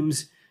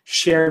team's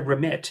shared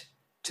remit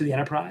to the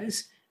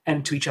enterprise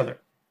and to each other.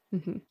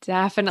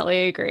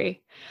 Definitely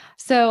agree.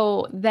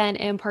 So then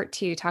in part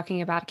two,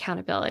 talking about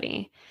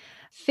accountability,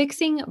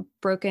 fixing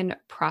broken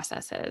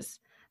processes.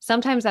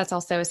 Sometimes that's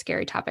also a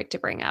scary topic to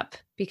bring up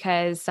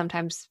because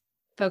sometimes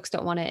folks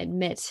don't want to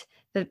admit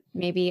that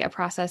maybe a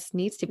process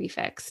needs to be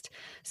fixed.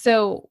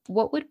 So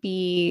what would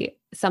be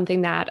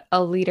something that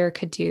a leader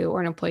could do or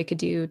an employee could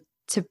do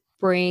to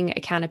bring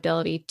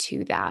accountability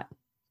to that?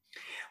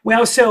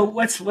 Well, so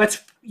let's look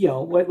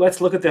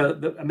at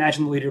the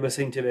imagine the leader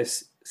listening to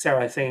this,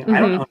 Sarah, saying, Hmm. I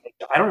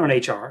don't own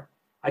HR.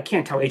 I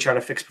can't tell HR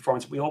to fix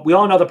performance. We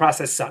all know the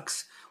process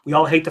sucks. We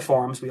all hate the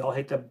forms. We all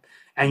hate the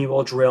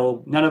annual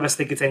drill. None of us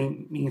think it's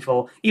any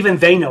meaningful. Even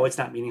they know it's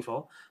not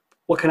meaningful.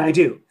 What can I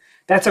do?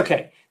 That's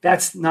okay.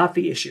 That's not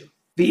the issue.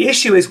 The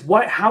issue is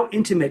how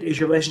intimate is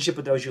your relationship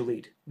with those you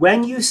lead?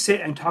 When you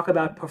sit and talk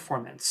about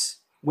performance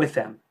with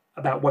them,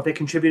 about what they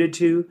contributed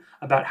to,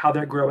 about how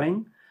they're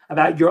growing,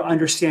 about your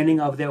understanding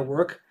of their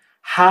work,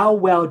 how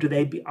well do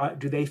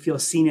they feel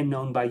seen and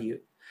known by you?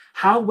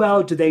 How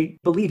well do they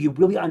believe you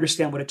really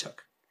understand what it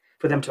took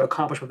for them to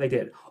accomplish what they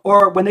did?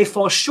 Or when they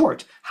fall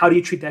short, how do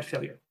you treat that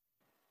failure?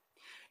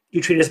 Do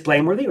you treat it as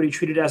blameworthy, or do you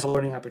treat it as a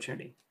learning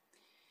opportunity?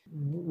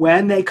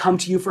 When they come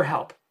to you for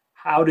help,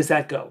 how does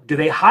that go? Do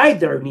they hide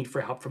their need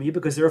for help from you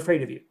because they're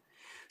afraid of you?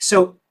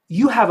 So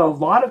you have a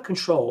lot of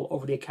control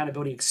over the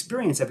accountability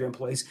experience of your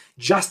employees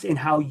just in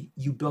how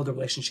you build a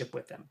relationship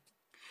with them.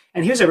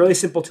 And here's a really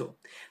simple tool.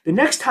 The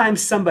next time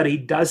somebody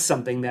does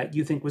something that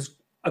you think was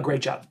a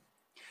great job,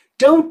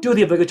 don't do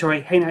the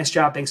obligatory, hey, nice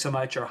job, thanks so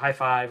much, or high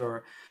five,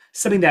 or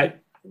something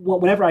that,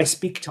 whenever I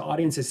speak to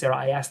audiences, Sarah,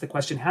 I ask the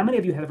question, how many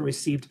of you have ever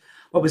received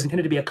what was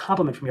intended to be a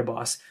compliment from your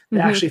boss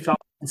that Hmm. actually felt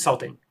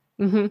insulting?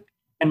 Hmm.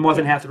 And more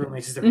than Yeah. half the room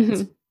raises their Hmm.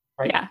 hands,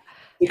 right? Yeah.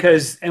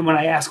 And when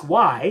I ask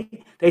why,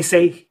 they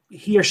say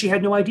he or she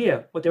had no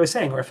idea what they were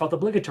saying, or it felt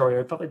obligatory, or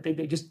it felt like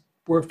they just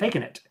were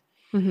faking it.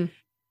 Hmm.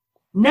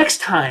 Next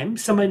time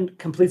someone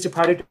completes a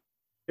project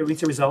or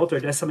reaches a result or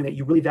does something that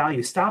you really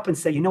value, stop and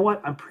say, you know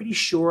what? I'm pretty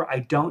sure I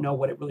don't know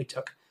what it really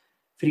took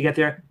for you to get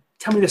there.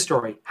 Tell me the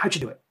story. How'd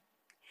you do it?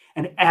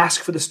 And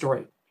ask for the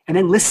story. And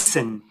then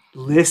listen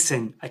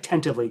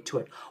attentively to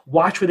it.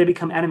 Watch where they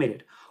become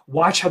animated.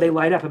 Watch how they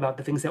light up about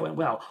the things that went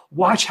well.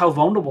 Watch how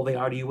vulnerable they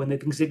are to you when the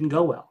things didn't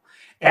go well.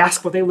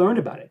 Ask what they learned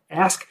about it.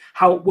 Ask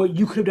what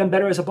you could have done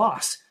better as a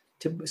boss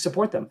to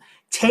support them.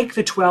 Take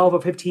the 12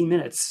 or 15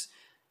 minutes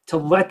to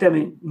let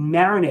them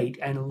marinate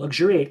and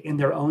luxuriate in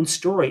their own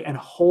story and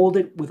hold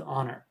it with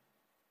honor.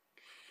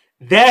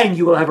 Then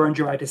you will have earned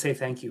your right to say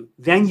thank you.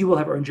 Then you will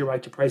have earned your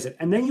right to praise it.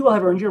 And then you will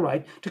have earned your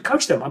right to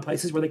coach them on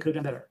places where they could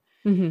have done better.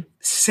 Mm-hmm.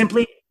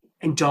 Simply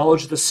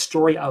indulge the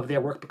story of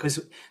their work, because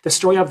the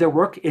story of their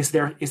work is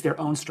their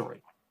own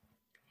story.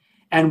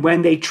 And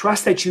when they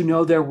trust that you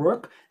know their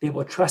work, they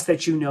will trust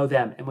that you know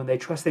them. And when they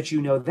trust that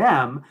you know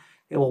them,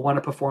 they will want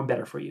to perform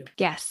better for you.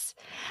 Yes.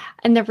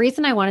 And the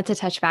reason I wanted to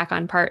touch back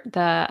on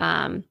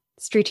the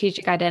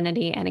strategic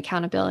identity and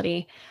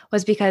accountability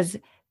was because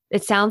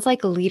it sounds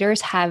like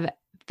leaders have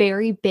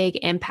very big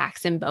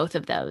impacts in both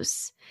of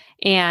those.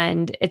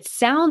 And it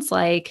sounds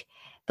like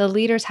the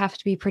leaders have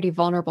to be pretty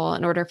vulnerable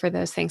in order for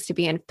those things to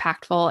be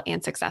impactful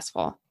and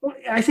successful. Well,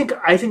 I think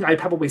I'd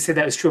probably say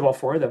that is true of all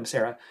four of them,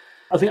 Sarah.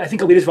 I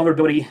think a leader's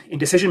vulnerability in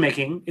decision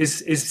making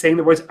is saying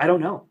the words, "I don't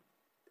know,"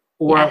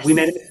 or Yes. we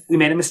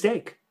made a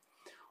mistake,"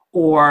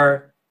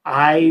 or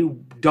 "I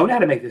don't know how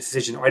to make this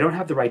decision," or "I don't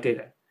have the right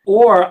data,"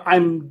 or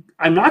I'm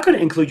not going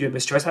to include you in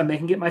this choice. I'm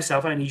making it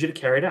myself, and I need you to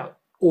carry it out.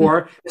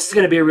 Or this is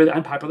going to be a really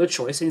unpopular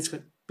choice, and it's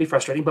going to be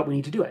frustrating, but we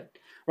need to do it.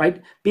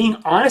 Right? Being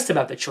honest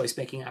about the choice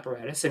making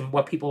apparatus and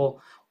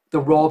the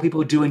role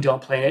people do and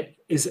don't play in it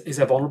is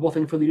a vulnerable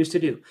thing for leaders to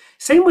do.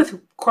 Same with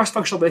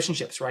cross-functional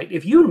relationships, right?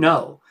 If you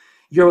know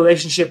your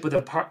relationship with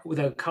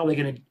a colleague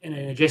in an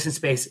adjacent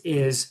space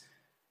is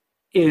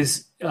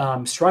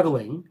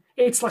struggling,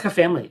 it's like a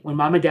family. When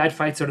mom and dad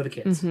fight, so do the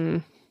kids. Mm-hmm.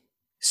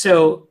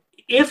 So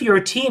if your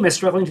team is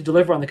struggling to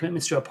deliver on the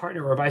commitments to a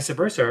partner or vice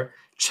versa,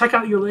 check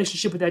out your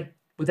relationship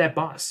with that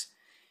boss,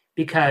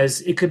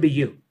 because it could be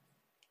you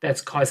that's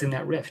causing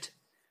that rift.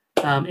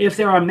 If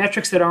there are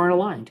metrics that aren't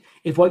aligned,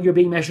 if what you're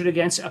being measured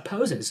against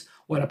opposes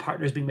what a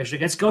partner is being measured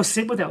against, go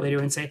sit with that leader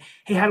and say,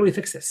 "Hey, how do we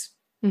fix this?"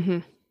 Mm-hmm.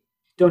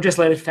 Don't just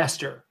let it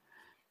fester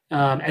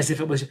as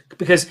if it was,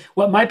 because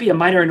what might be a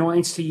minor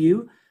annoyance to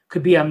you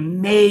could be a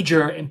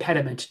major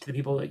impediment to the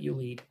people that you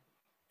lead.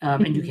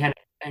 And you can't,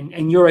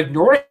 and your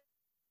ignoring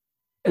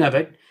of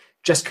it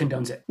just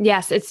condones it.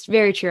 Yes, it's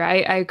very true. I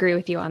agree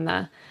with you on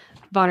the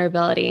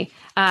vulnerability.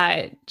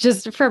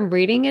 Just from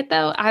reading it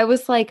though, I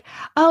was like,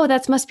 oh,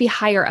 that must be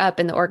higher up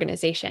in the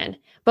organization.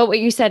 But what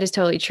you said is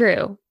totally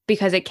true,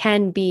 because it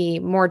can be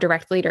more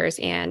direct leaders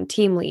and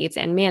team leads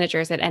and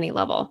managers at any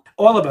level.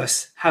 All of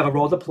us have a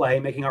role to play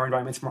in making our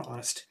environments more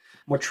honest,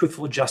 more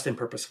truthful, just, and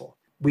purposeful.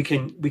 We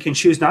can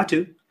choose not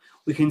to.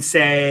 We can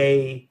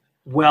say,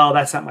 "Well,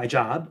 that's not my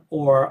job,"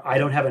 or "I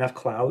don't have enough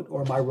clout,"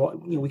 or "my role."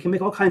 We can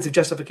make all kinds of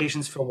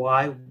justifications for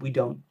why we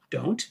don't,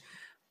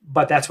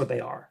 but that's what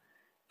they are.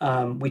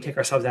 We take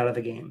ourselves out of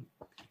the game.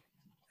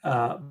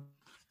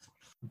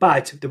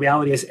 But the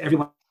reality is, every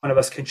one of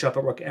us can show up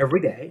at work every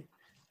day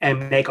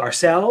and make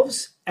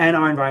ourselves and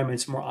our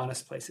environments more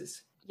honest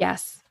places.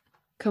 Yes,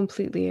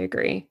 completely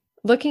agree.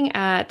 Looking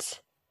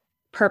at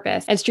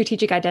purpose and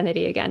strategic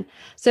identity again.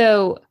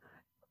 So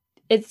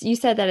you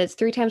said that it's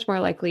 3 times more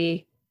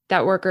likely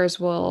that workers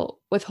will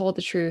withhold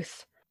the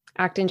truth,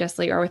 act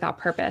unjustly, or without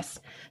purpose.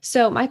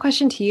 So my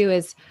question to you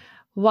is,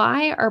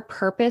 why are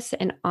purpose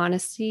and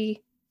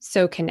honesty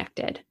so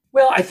connected?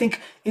 Well, I think,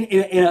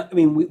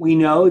 we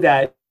know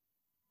that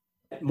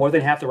more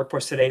than half the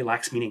workforce today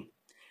lacks meaning.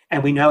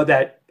 And we know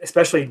that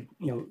especially,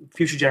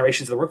 future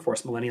generations of the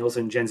workforce, millennials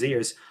and Gen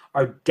Zers,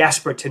 are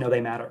desperate to know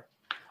they matter,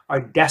 are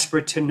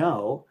desperate to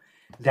know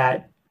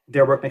that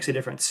their work makes a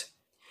difference.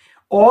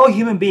 All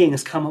human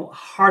beings come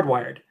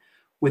hardwired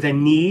with a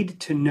need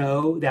to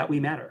know that we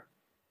matter.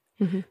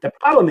 Mm-hmm. The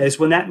problem is,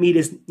 when that need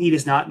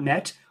is not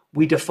met,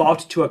 we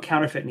default to a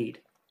counterfeit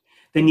need,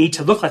 the need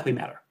to look like we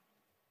matter.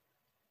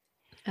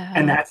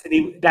 And that's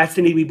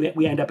the need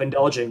we end up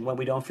indulging when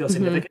we don't feel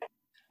significant.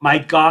 My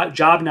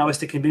job now is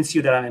to convince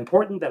you that I'm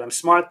important, that I'm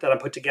smart, that I'm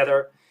put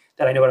together,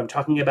 that I know what I'm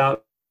talking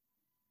about,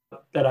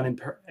 that I'm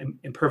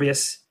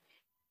impervious.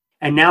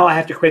 And now I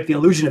have to create the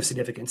illusion of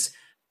significance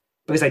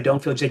because I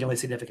don't feel genuinely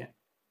significant.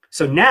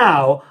 So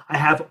now I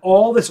have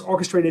all this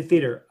orchestrated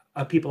theater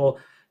of people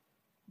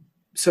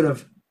sort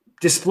of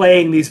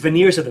displaying these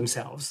veneers of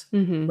themselves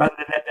rather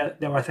than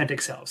their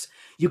authentic selves.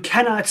 You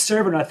cannot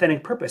serve an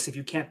authentic purpose if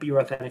you can't be your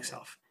authentic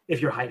self,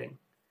 if you're hiding.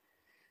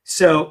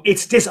 So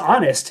it's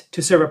dishonest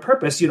to serve a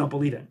purpose you don't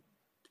believe in.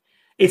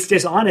 It's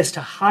dishonest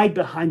to hide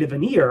behind a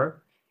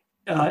veneer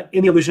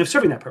in the illusion of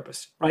serving that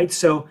purpose, right?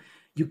 So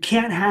you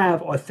can't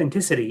have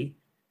authenticity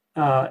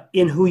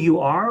in who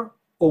you are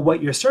or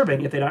what you're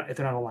serving if they're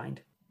not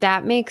aligned.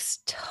 That makes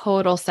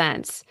total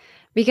sense.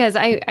 Because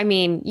I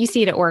mean, you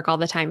see it at work all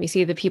the time. You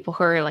see the people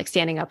who are like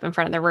standing up in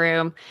front of the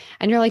room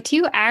and you're like, do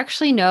you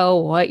actually know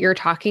what you're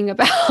talking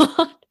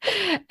about?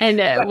 And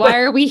why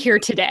are we here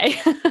today?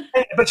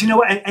 But you know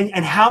what?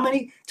 And how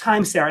many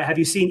times, Sarah, have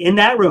you seen in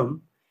that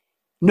room,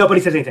 nobody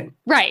says anything?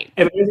 Right.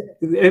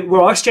 We're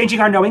all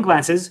exchanging our knowing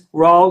glances.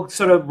 We're all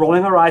sort of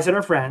rolling our eyes at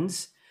our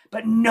friends,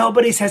 but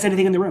nobody says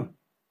anything in the room,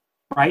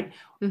 right?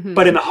 Mm-hmm.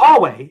 But in the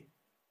hallway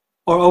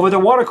or over the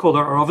water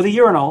cooler or over the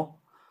urinal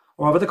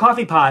or over the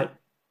coffee pot,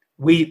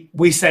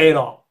 we say it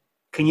all.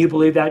 Can you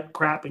believe that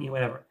crap? And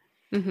whatever.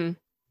 Mm-hmm.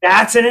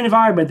 That's an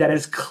environment that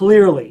is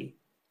clearly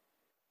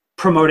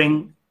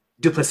promoting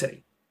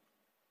duplicity,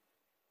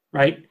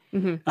 right?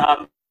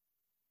 Mm-hmm.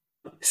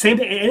 Same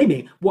thing in any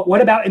meeting.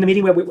 What about in the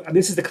meeting where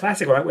this is the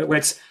classic, right? Where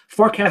it's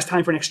forecast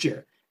time for next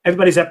year.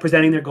 Everybody's up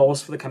presenting their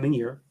goals for the coming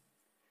year.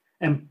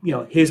 and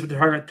here's what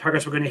the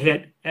targets we're going to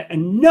hit,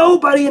 and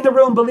nobody in the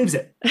room believes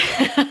it.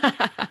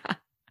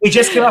 We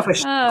just came off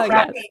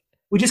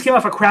we just came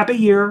off a crappy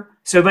year,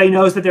 so everybody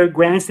knows that they're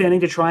grandstanding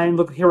to try and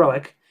look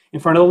heroic in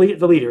front of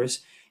the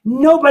leaders.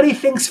 Nobody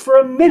thinks for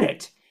a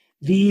minute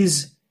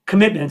these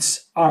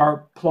commitments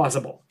are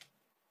plausible.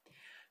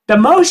 The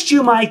most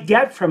you might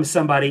get from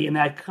somebody in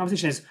that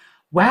conversation is,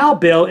 "Wow,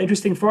 Bill,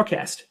 interesting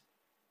forecast."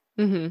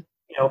 Mm-hmm.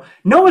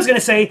 No one's going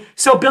to say,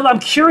 "So, Bill, I'm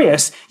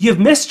curious. You've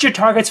missed your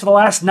targets for the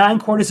last 9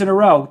 quarters in a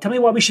row. Tell me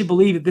why we should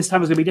believe that this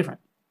time is going to be different."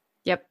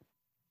 Yep.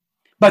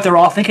 But they're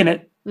all thinking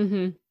it,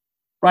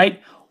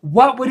 right?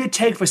 What would it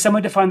take for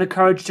someone to find the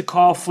courage to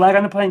call, flag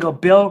on the plane, and go,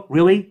 "Bill,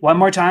 really? One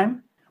more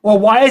time?" Or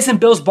why isn't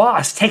Bill's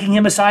boss taking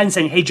him aside and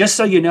saying, "Hey, just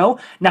so you know,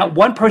 not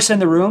one person in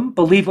the room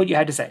believed what you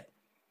had to say.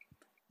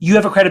 You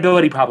have a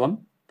credibility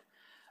problem,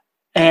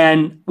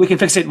 and we can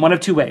fix it in one of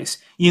 2 ways.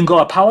 You can go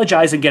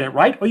apologize and get it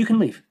right, or you can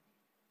leave."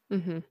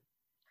 Mm-hmm.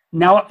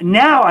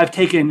 Now I've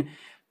taken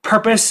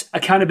purpose,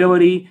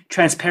 accountability,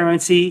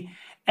 transparency,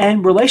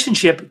 and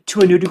relationship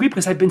to a new degree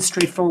because I've been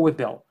straightforward with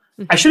Bill.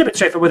 Mm-hmm. I should have been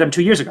straightforward with him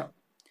 2 years ago.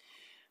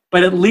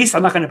 But at least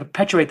I'm not going to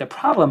perpetuate the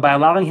problem by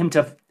allowing him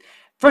to.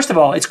 First of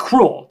all, it's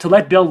cruel to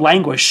let Bill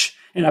languish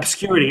in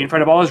obscurity in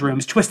front of all his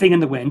rooms, twisting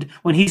in the wind,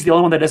 when he's the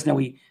only one that doesn't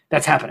know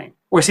that's happening,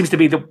 or seems to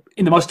be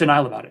in the most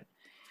denial about it.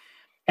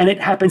 And it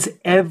happens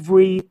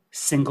every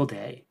single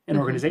day in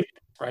organizations,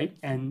 right?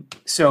 And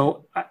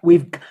so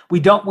we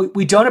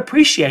don't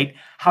appreciate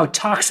how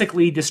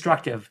toxically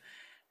destructive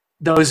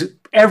those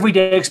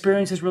everyday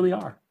experiences really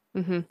are.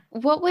 Mm-hmm.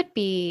 What would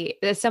be,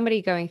 as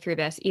somebody going through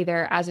this,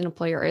 either as an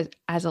employer or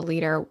as a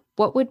leader,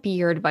 what would be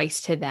your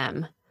advice to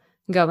them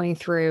going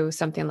through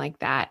something like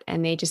that?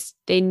 And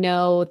they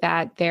know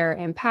that they're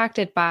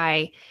impacted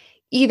by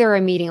either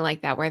a meeting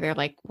like that, where they're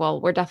like, well,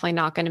 we're definitely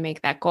not going to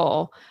make that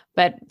goal,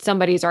 but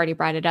somebody's already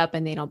brought it up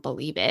and they don't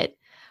believe it.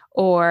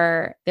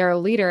 Or they're a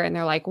leader and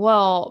they're like,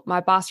 well, my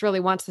boss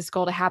really wants this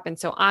goal to happen,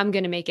 so I'm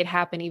going to make it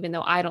happen, even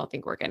though I don't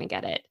think we're going to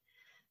get it.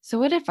 So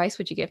what advice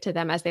would you give to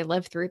them as they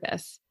live through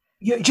this?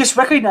 You just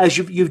recognize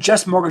you've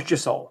just mortgaged your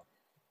soul,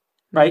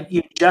 right?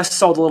 You just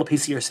sold a little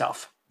piece of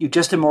yourself. You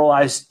just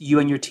demoralized you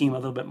and your team a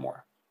little bit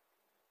more.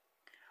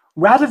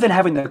 Rather than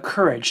having the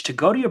courage to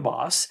go to your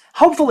boss,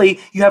 hopefully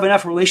you have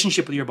enough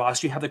relationship with your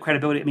boss, you have the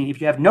credibility. I mean, if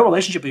you have no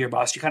relationship with your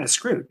boss, you're kind of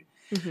screwed.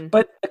 Mm-hmm.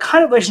 But the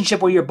kind of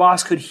relationship where your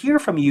boss could hear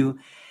from you,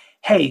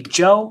 "Hey,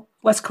 Joe,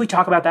 can we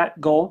talk about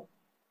that goal?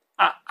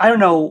 I don't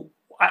know.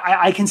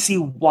 I can see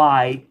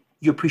why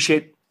you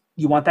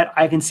want that.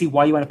 I can see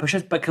why you want to push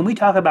it. But can we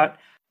talk about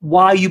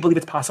why you believe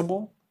it's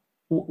possible?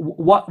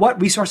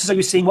 What resources are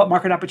you seeing? What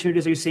market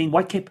opportunities are you seeing?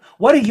 What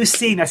are you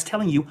seeing that's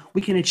telling you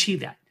we can achieve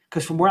that?"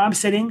 Because from where I'm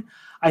sitting,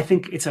 I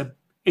think it's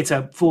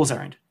a fool's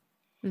errand.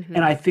 Mm-hmm.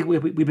 And I think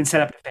we've been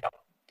set up to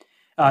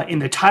fail. In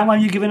the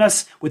timeline you've given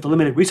us, with the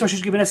limited resources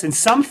you've given us, in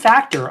some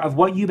factor of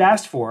what you've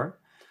asked for,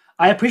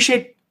 I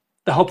appreciate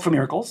the hope for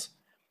miracles.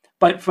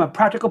 But from a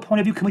practical point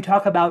of view, can we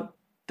talk about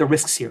the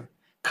risks here?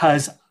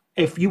 Because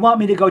if you want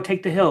me to go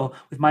take the hill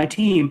with my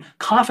team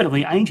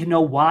confidently, I need to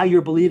know why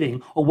you're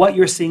believing or what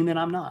you're seeing that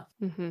I'm not.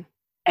 Mm-hmm.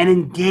 And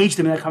engage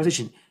them in that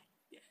conversation.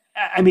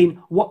 I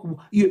mean,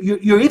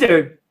 you're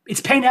either,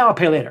 it's pay now or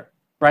pay later,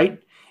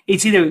 right?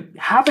 It's either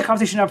have the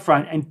conversation up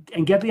front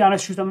and get the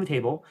honest truth on the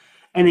table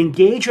and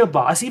engage your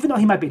boss, even though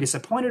he might be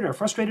disappointed or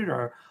frustrated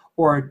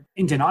or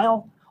in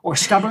denial or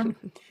stubborn.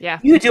 Yeah.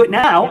 You do it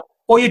now,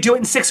 or you do it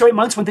in 6 or 8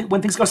 months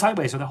when things go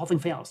sideways or the whole thing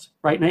fails,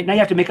 right? Now you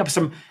have to make up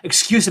some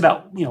excuse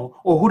about,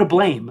 or who to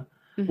blame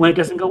when it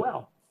doesn't go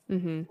well.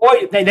 Mm-hmm.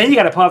 Or then you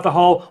got to pull out the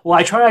whole, "Well,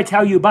 I try to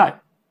tell you,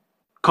 but"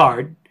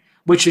 card,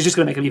 which is just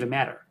going to make them even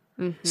madder.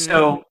 Mm-hmm.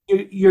 So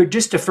you're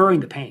just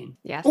deferring the pain.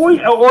 Yes. Or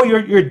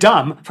you're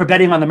dumb for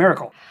betting on the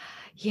miracle.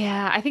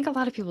 Yeah, I think a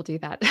lot of people do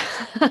that.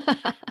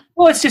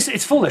 Well,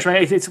 it's foolish,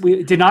 right?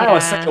 Denial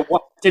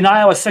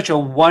is such a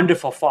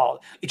wonderful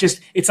fault.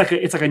 It's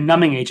like a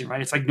numbing agent,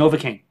 right? It's like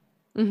Novocaine.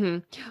 Mm-hmm.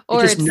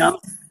 Or it's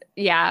numbs.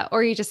 Yeah,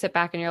 or you just sit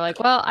back and you're like,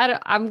 well,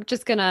 I'm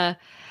just gonna.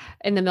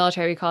 In the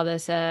military, we call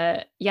this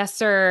yes,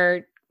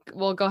 sir.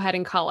 We'll go ahead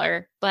and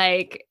color.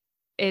 Like,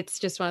 it's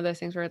just one of those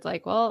things where it's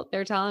like, well,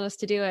 they're telling us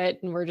to do it,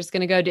 and we're just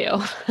gonna go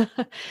do.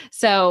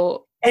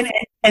 So.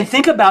 And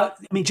think about,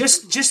 I mean,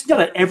 just know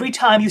that every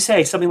time you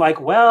say something like,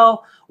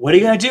 "Well, what are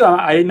you going to do?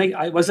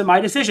 It wasn't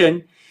my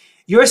decision."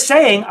 You're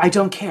saying, "I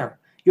don't care."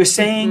 You're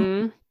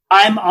saying,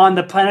 "I'm on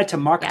the planet to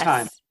mark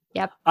time.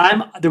 Yep.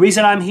 The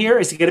reason I'm here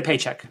is to get a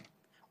paycheck,"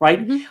 right?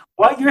 Mm-hmm.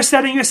 What you're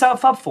setting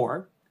yourself up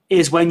for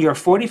is when you're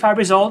 45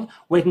 years old,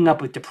 waking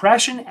up with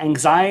depression,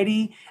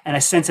 anxiety, and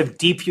a sense of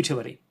deep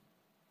futility.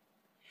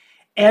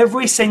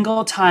 Every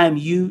single time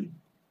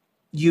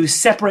you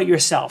separate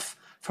yourself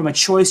from a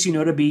choice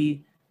to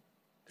be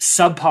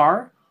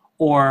subpar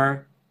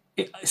or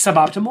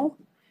suboptimal,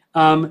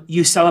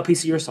 you sell a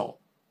piece of your soul.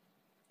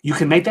 You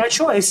can make that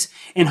choice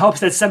in hopes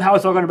that somehow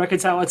it's all going to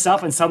reconcile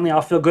itself and suddenly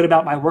I'll feel good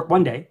about my work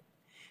one day.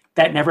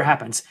 That never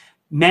happens.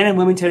 Men and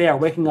women today are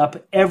waking up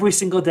every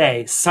single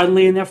day,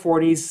 suddenly in their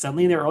 40s,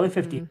 suddenly in their early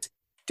 50s,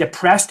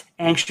 depressed,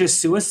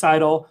 anxious,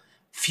 suicidal,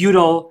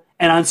 futile,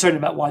 and uncertain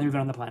about why they're even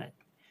on the planet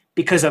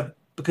because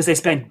they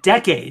spent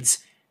decades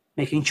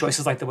making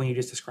choices like the one you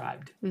just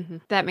described. Mm-hmm.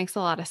 That makes a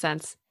lot of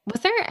sense.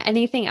 Was there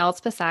anything else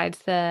besides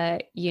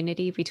the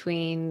unity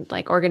between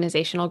like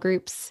organizational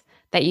groups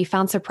that you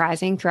found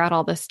surprising throughout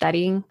all this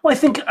studying? Well,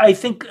 I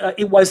think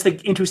it was the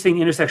interesting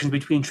intersections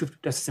between truth,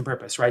 justice, and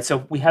purpose, right?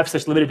 So we have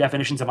such limited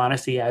definitions of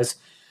honesty as,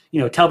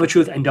 tell the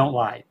truth and don't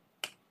lie.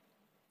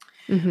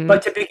 Mm-hmm.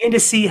 But to begin to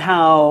see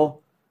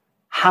how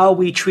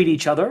we treat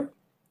each other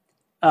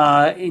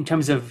in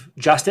terms of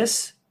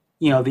justice,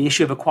 the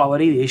issue of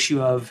equality, the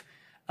issue of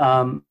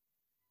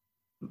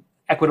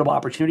equitable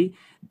opportunity,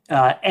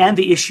 and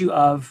the issue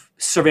of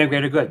serving a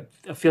greater good,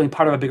 feeling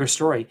part of a bigger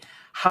story,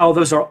 how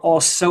those are all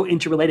so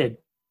interrelated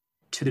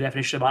to the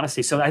definition of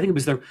honesty. So I think it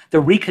was the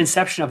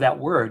reconception of that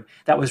word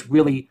that was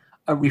really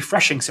a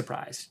refreshing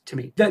surprise to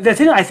me. The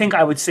thing I think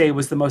I would say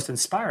was the most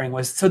inspiring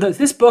was,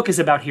 this book is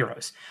about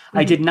heroes. Mm-hmm.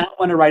 I did not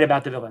want to write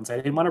about the villains. I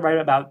didn't want to write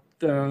about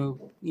the,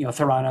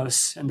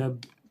 Theranos and the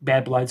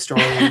bad blood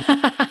story.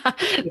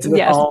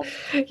 Yes.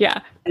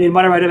 Yeah. I didn't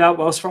want to write about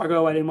Wells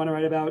Fargo. I didn't want to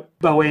write about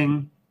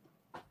Boeing,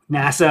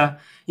 NASA,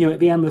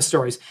 the endless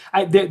stories.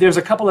 There's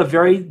a couple of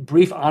very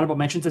brief honorable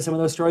mentions of some of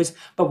those stories,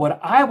 but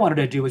what I wanted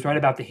to do was write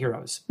about the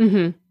heroes.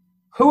 Mm-hmm.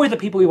 Who are the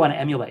people we want to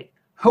emulate?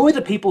 Who are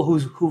the people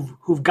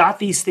who've got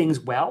these things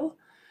well,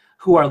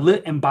 who are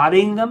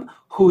embodying them,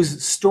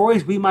 whose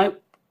stories we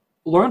might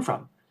learn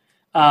from?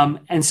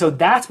 And so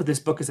that's what this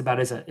book is about: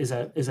 is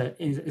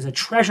a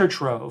treasure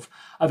trove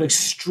of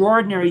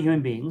extraordinary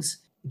human beings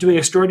doing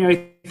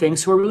extraordinary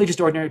things who are really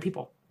just ordinary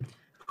people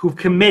who've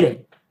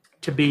committed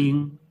to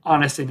being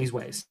honest in these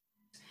ways.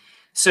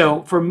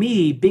 So for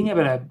me, being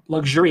able to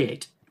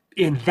luxuriate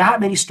in that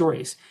many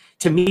stories,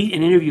 to meet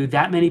and interview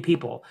that many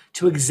people,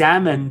 to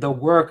examine the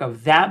work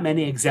of that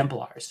many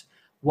exemplars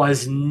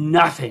was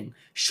nothing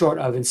short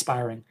of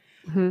inspiring.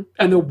 Mm-hmm.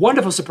 And the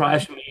wonderful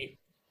surprise for me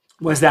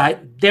was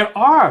that there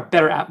are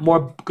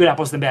more good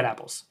apples than bad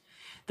apples.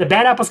 The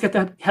bad apples get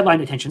the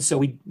headline attention, so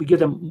we give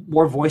them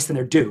more voice than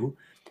they're due.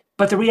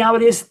 But the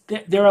reality is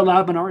they're a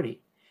loud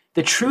minority.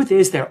 The truth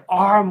is there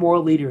are more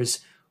leaders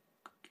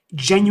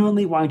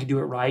genuinely wanting to do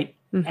it right,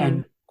 mm-hmm.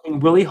 and working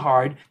really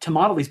hard to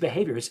model these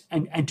behaviors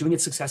and doing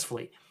it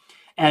successfully.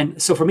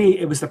 And so for me,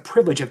 it was the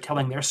privilege of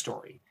telling their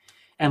story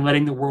and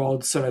letting the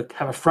world sort of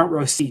have a front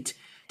row seat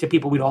to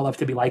people we'd all love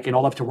to be like and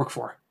all love to work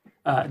for.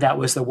 That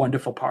was the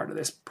wonderful part of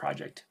this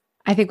project.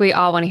 I think we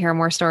all want to hear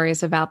more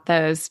stories about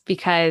those,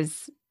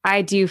 because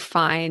I do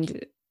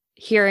find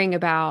hearing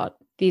about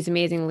these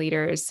amazing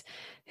leaders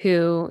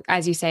who,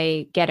 as you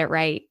say, get it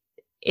right,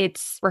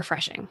 it's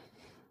refreshing.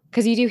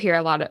 Because you do hear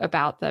a lot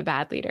about the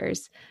bad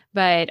leaders,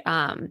 but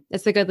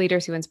it's the good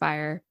leaders who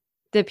inspire,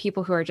 the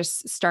people who are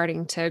just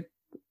starting to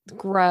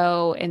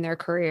grow in their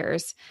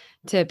careers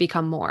to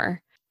become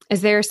more.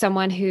 Is there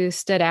someone who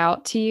stood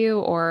out to you,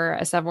 or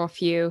several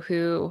few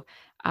who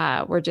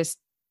were just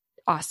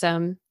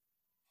awesome?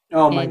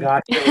 Oh my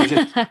God.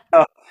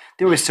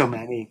 There were so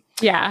many.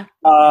 Yeah.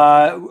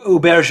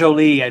 Hubert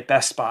Joly at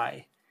Best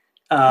Buy,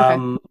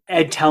 Okay.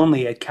 Ed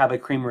Townley at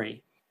Cabot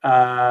Creamery,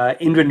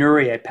 Indra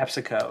Nooyi at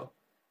PepsiCo,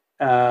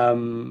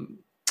 Jacinda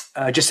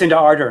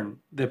Ardern,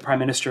 the Prime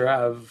Minister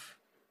of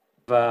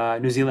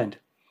New Zealand.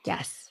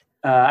 Yes.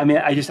 I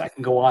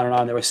can go on and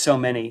on. There were so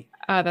many.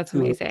 Oh, that's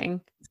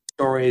amazing.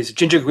 Stories.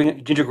 Ginger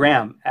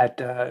Graham at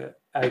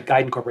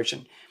Guidon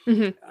Corporation.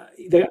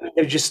 Mm-hmm. There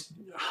are just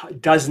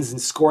dozens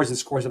and scores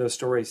of those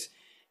stories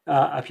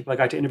of people I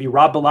got to interview.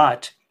 Rob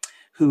Bilott,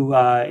 who,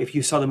 if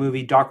you saw the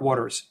movie Dark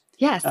Waters.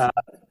 Yes.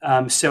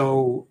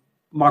 So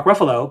Mark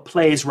Ruffalo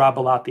plays Rob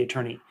Bilott, the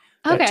attorney.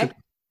 Okay.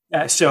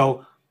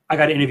 So I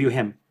got to interview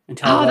him and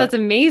tell. Oh, that's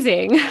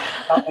amazing.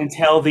 And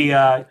tell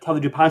the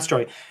DuPont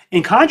story.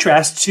 In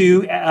contrast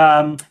to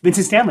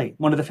Vincent Stanley,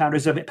 one of the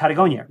founders of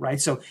Patagonia,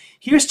 right? So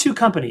here's two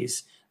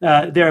companies.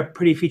 They're a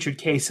pretty featured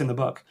case in the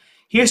book.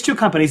 Here's two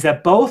companies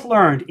that both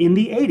learned in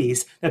the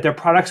 80s that their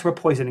products were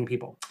poisoning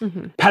people.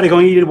 Mm-hmm.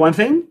 Patagonia did one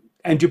thing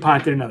and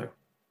DuPont did another.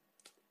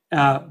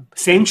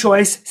 Same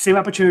choice, same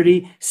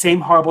opportunity,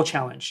 same horrible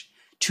challenge.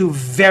 Two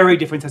very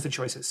different sets of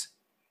choices.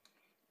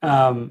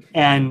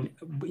 And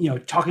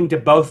talking to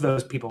both of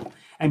those people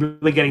and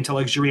really getting to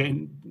luxuriate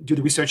and do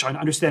the research on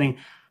understanding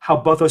how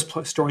both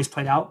those stories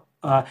played out.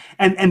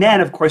 And then,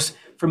 of course,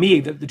 for me,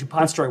 the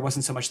DuPont story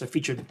wasn't so much the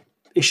featured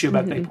issue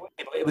about mm-hmm.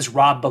 It was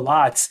Rob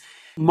Bilott's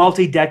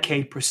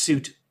multi-decade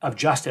pursuit of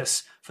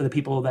justice for the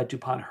people that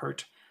DuPont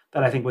hurt.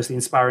 That I think was the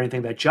inspiring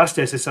thing, that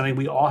justice is something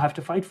we all have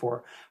to fight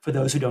for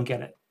those who don't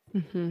get it.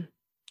 Mm-hmm.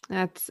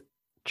 That's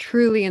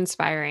truly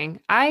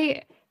inspiring.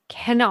 I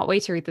cannot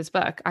wait to read this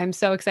book. I'm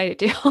so excited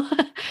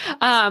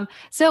to.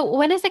 So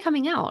when is it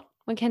coming out?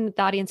 When can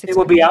the audience expect it?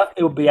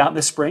 It will be out in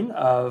the spring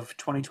of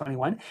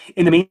 2021.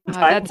 In the meantime,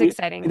 that's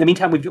exciting. In the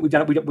meantime, we're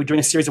doing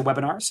a series of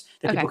webinars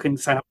that people can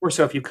sign up for.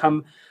 So if you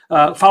come,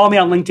 follow me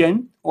on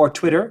LinkedIn or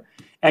Twitter,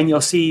 and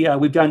you'll see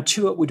we've done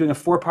two. We're doing a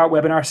 4-part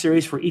webinar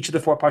series for each of the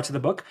 4 parts of the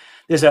book.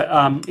 There's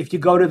if you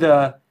go to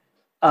the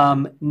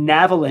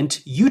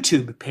Navalent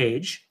YouTube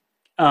page,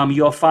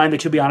 you'll find the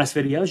To Be Honest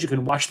videos. You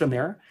can watch them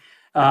there.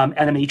 And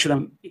then each of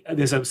them,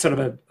 there's a sort of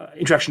a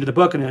introduction to the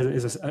book, and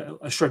there's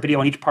a short video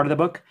on each part of the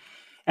book.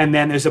 And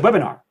then there's a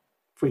webinar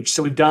for each.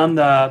 So we've done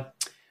the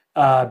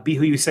Be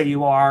Who You Say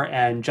You Are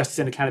and Justice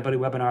and Accountability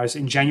webinars.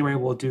 In January,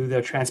 we'll do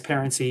the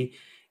Transparency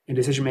in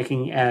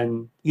Decision-Making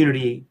and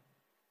Unity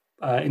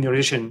in the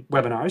Organization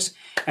webinars.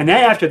 And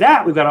then after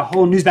that, we've got a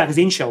whole news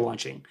magazine show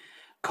launching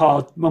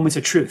called Moments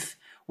of Truth,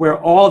 where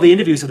all the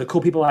interviews of the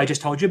cool people I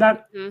just told you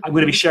about, I'm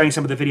going to be sharing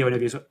some of the video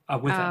interviews with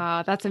them.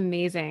 Oh, that's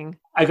amazing.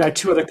 I've got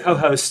two other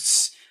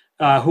co-hosts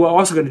who are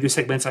also going to do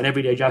segments on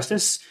everyday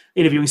justice,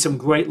 interviewing some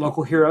great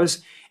local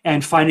heroes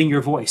and finding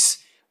your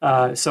voice.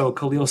 So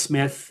Khalil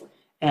Smith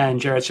and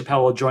Jared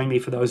Chappelle will join me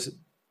for those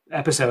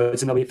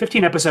episodes, and there'll be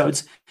 15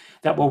 episodes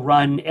that will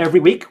run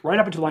every week right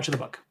up until the launch of the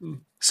book.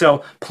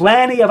 So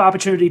plenty of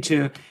opportunity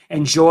to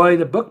enjoy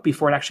the book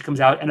before it actually comes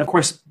out. And of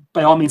course,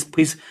 by all means,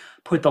 please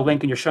put the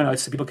link in your show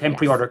notes so people can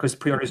pre-order, because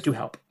pre-orders do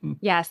help.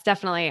 Yes,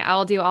 definitely.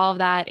 I'll do all of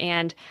that.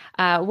 And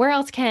where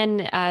else can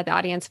the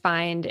audience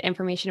find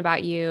information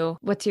about you?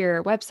 What's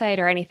your website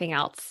or anything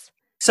else?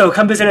 So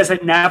come visit us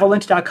at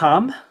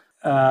navolent.com.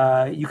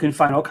 You can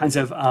find all kinds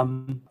of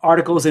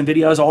articles and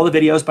videos. All the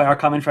videos by our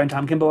common friend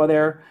Tom Kimball are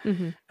there.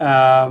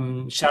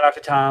 Shout out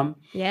to Tom.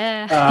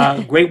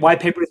 Yeah. Great white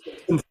papers,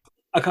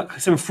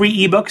 some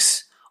free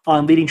ebooks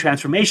on leading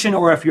transformation,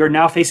 or if you're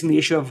now facing the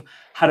issue of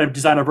how to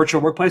design a virtual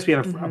workplace, we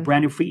have a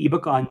brand new free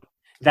ebook on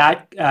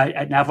that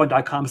at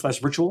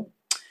navolent.com/virtual.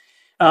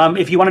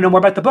 If you want to know more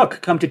about the book,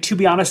 come to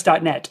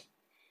tobehonest.net.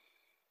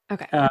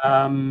 Okay.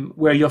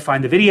 Where you'll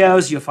find the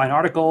videos, you'll find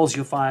articles,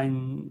 you'll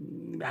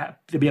find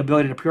the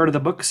ability to pre-order the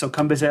book. So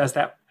come visit us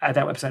at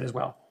that website as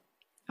well.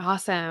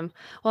 Awesome.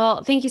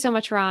 Well, thank you so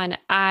much, Ron.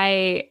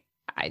 I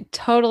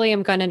totally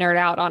am going to nerd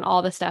out on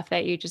all the stuff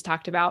that you just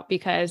talked about,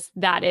 because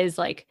that is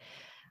like,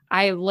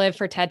 I live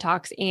for TED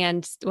Talks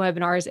and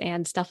webinars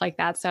and stuff like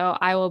that. So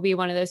I will be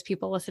one of those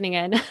people listening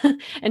in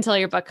until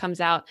your book comes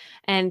out.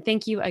 And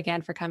thank you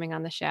again for coming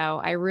on the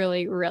show. I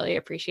really, really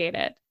appreciate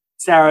it.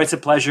 Sarah, it's a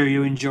pleasure.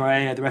 You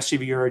enjoy the rest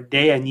of your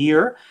day and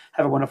year.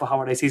 Have a wonderful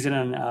holiday season,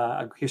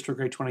 and here's to a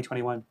great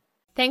 2021.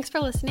 Thanks for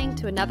listening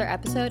to another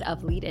episode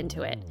of Lead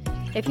Into It.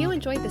 If you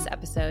enjoyed this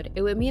episode,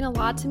 it would mean a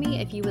lot to me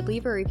if you would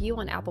leave a review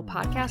on Apple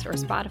Podcasts or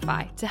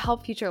Spotify to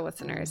help future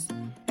listeners.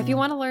 If you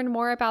want to learn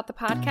more about the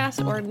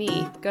podcast or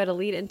me, go to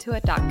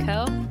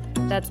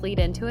leadintoit.co. That's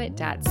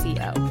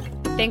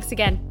leadintoit.co. Thanks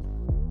again.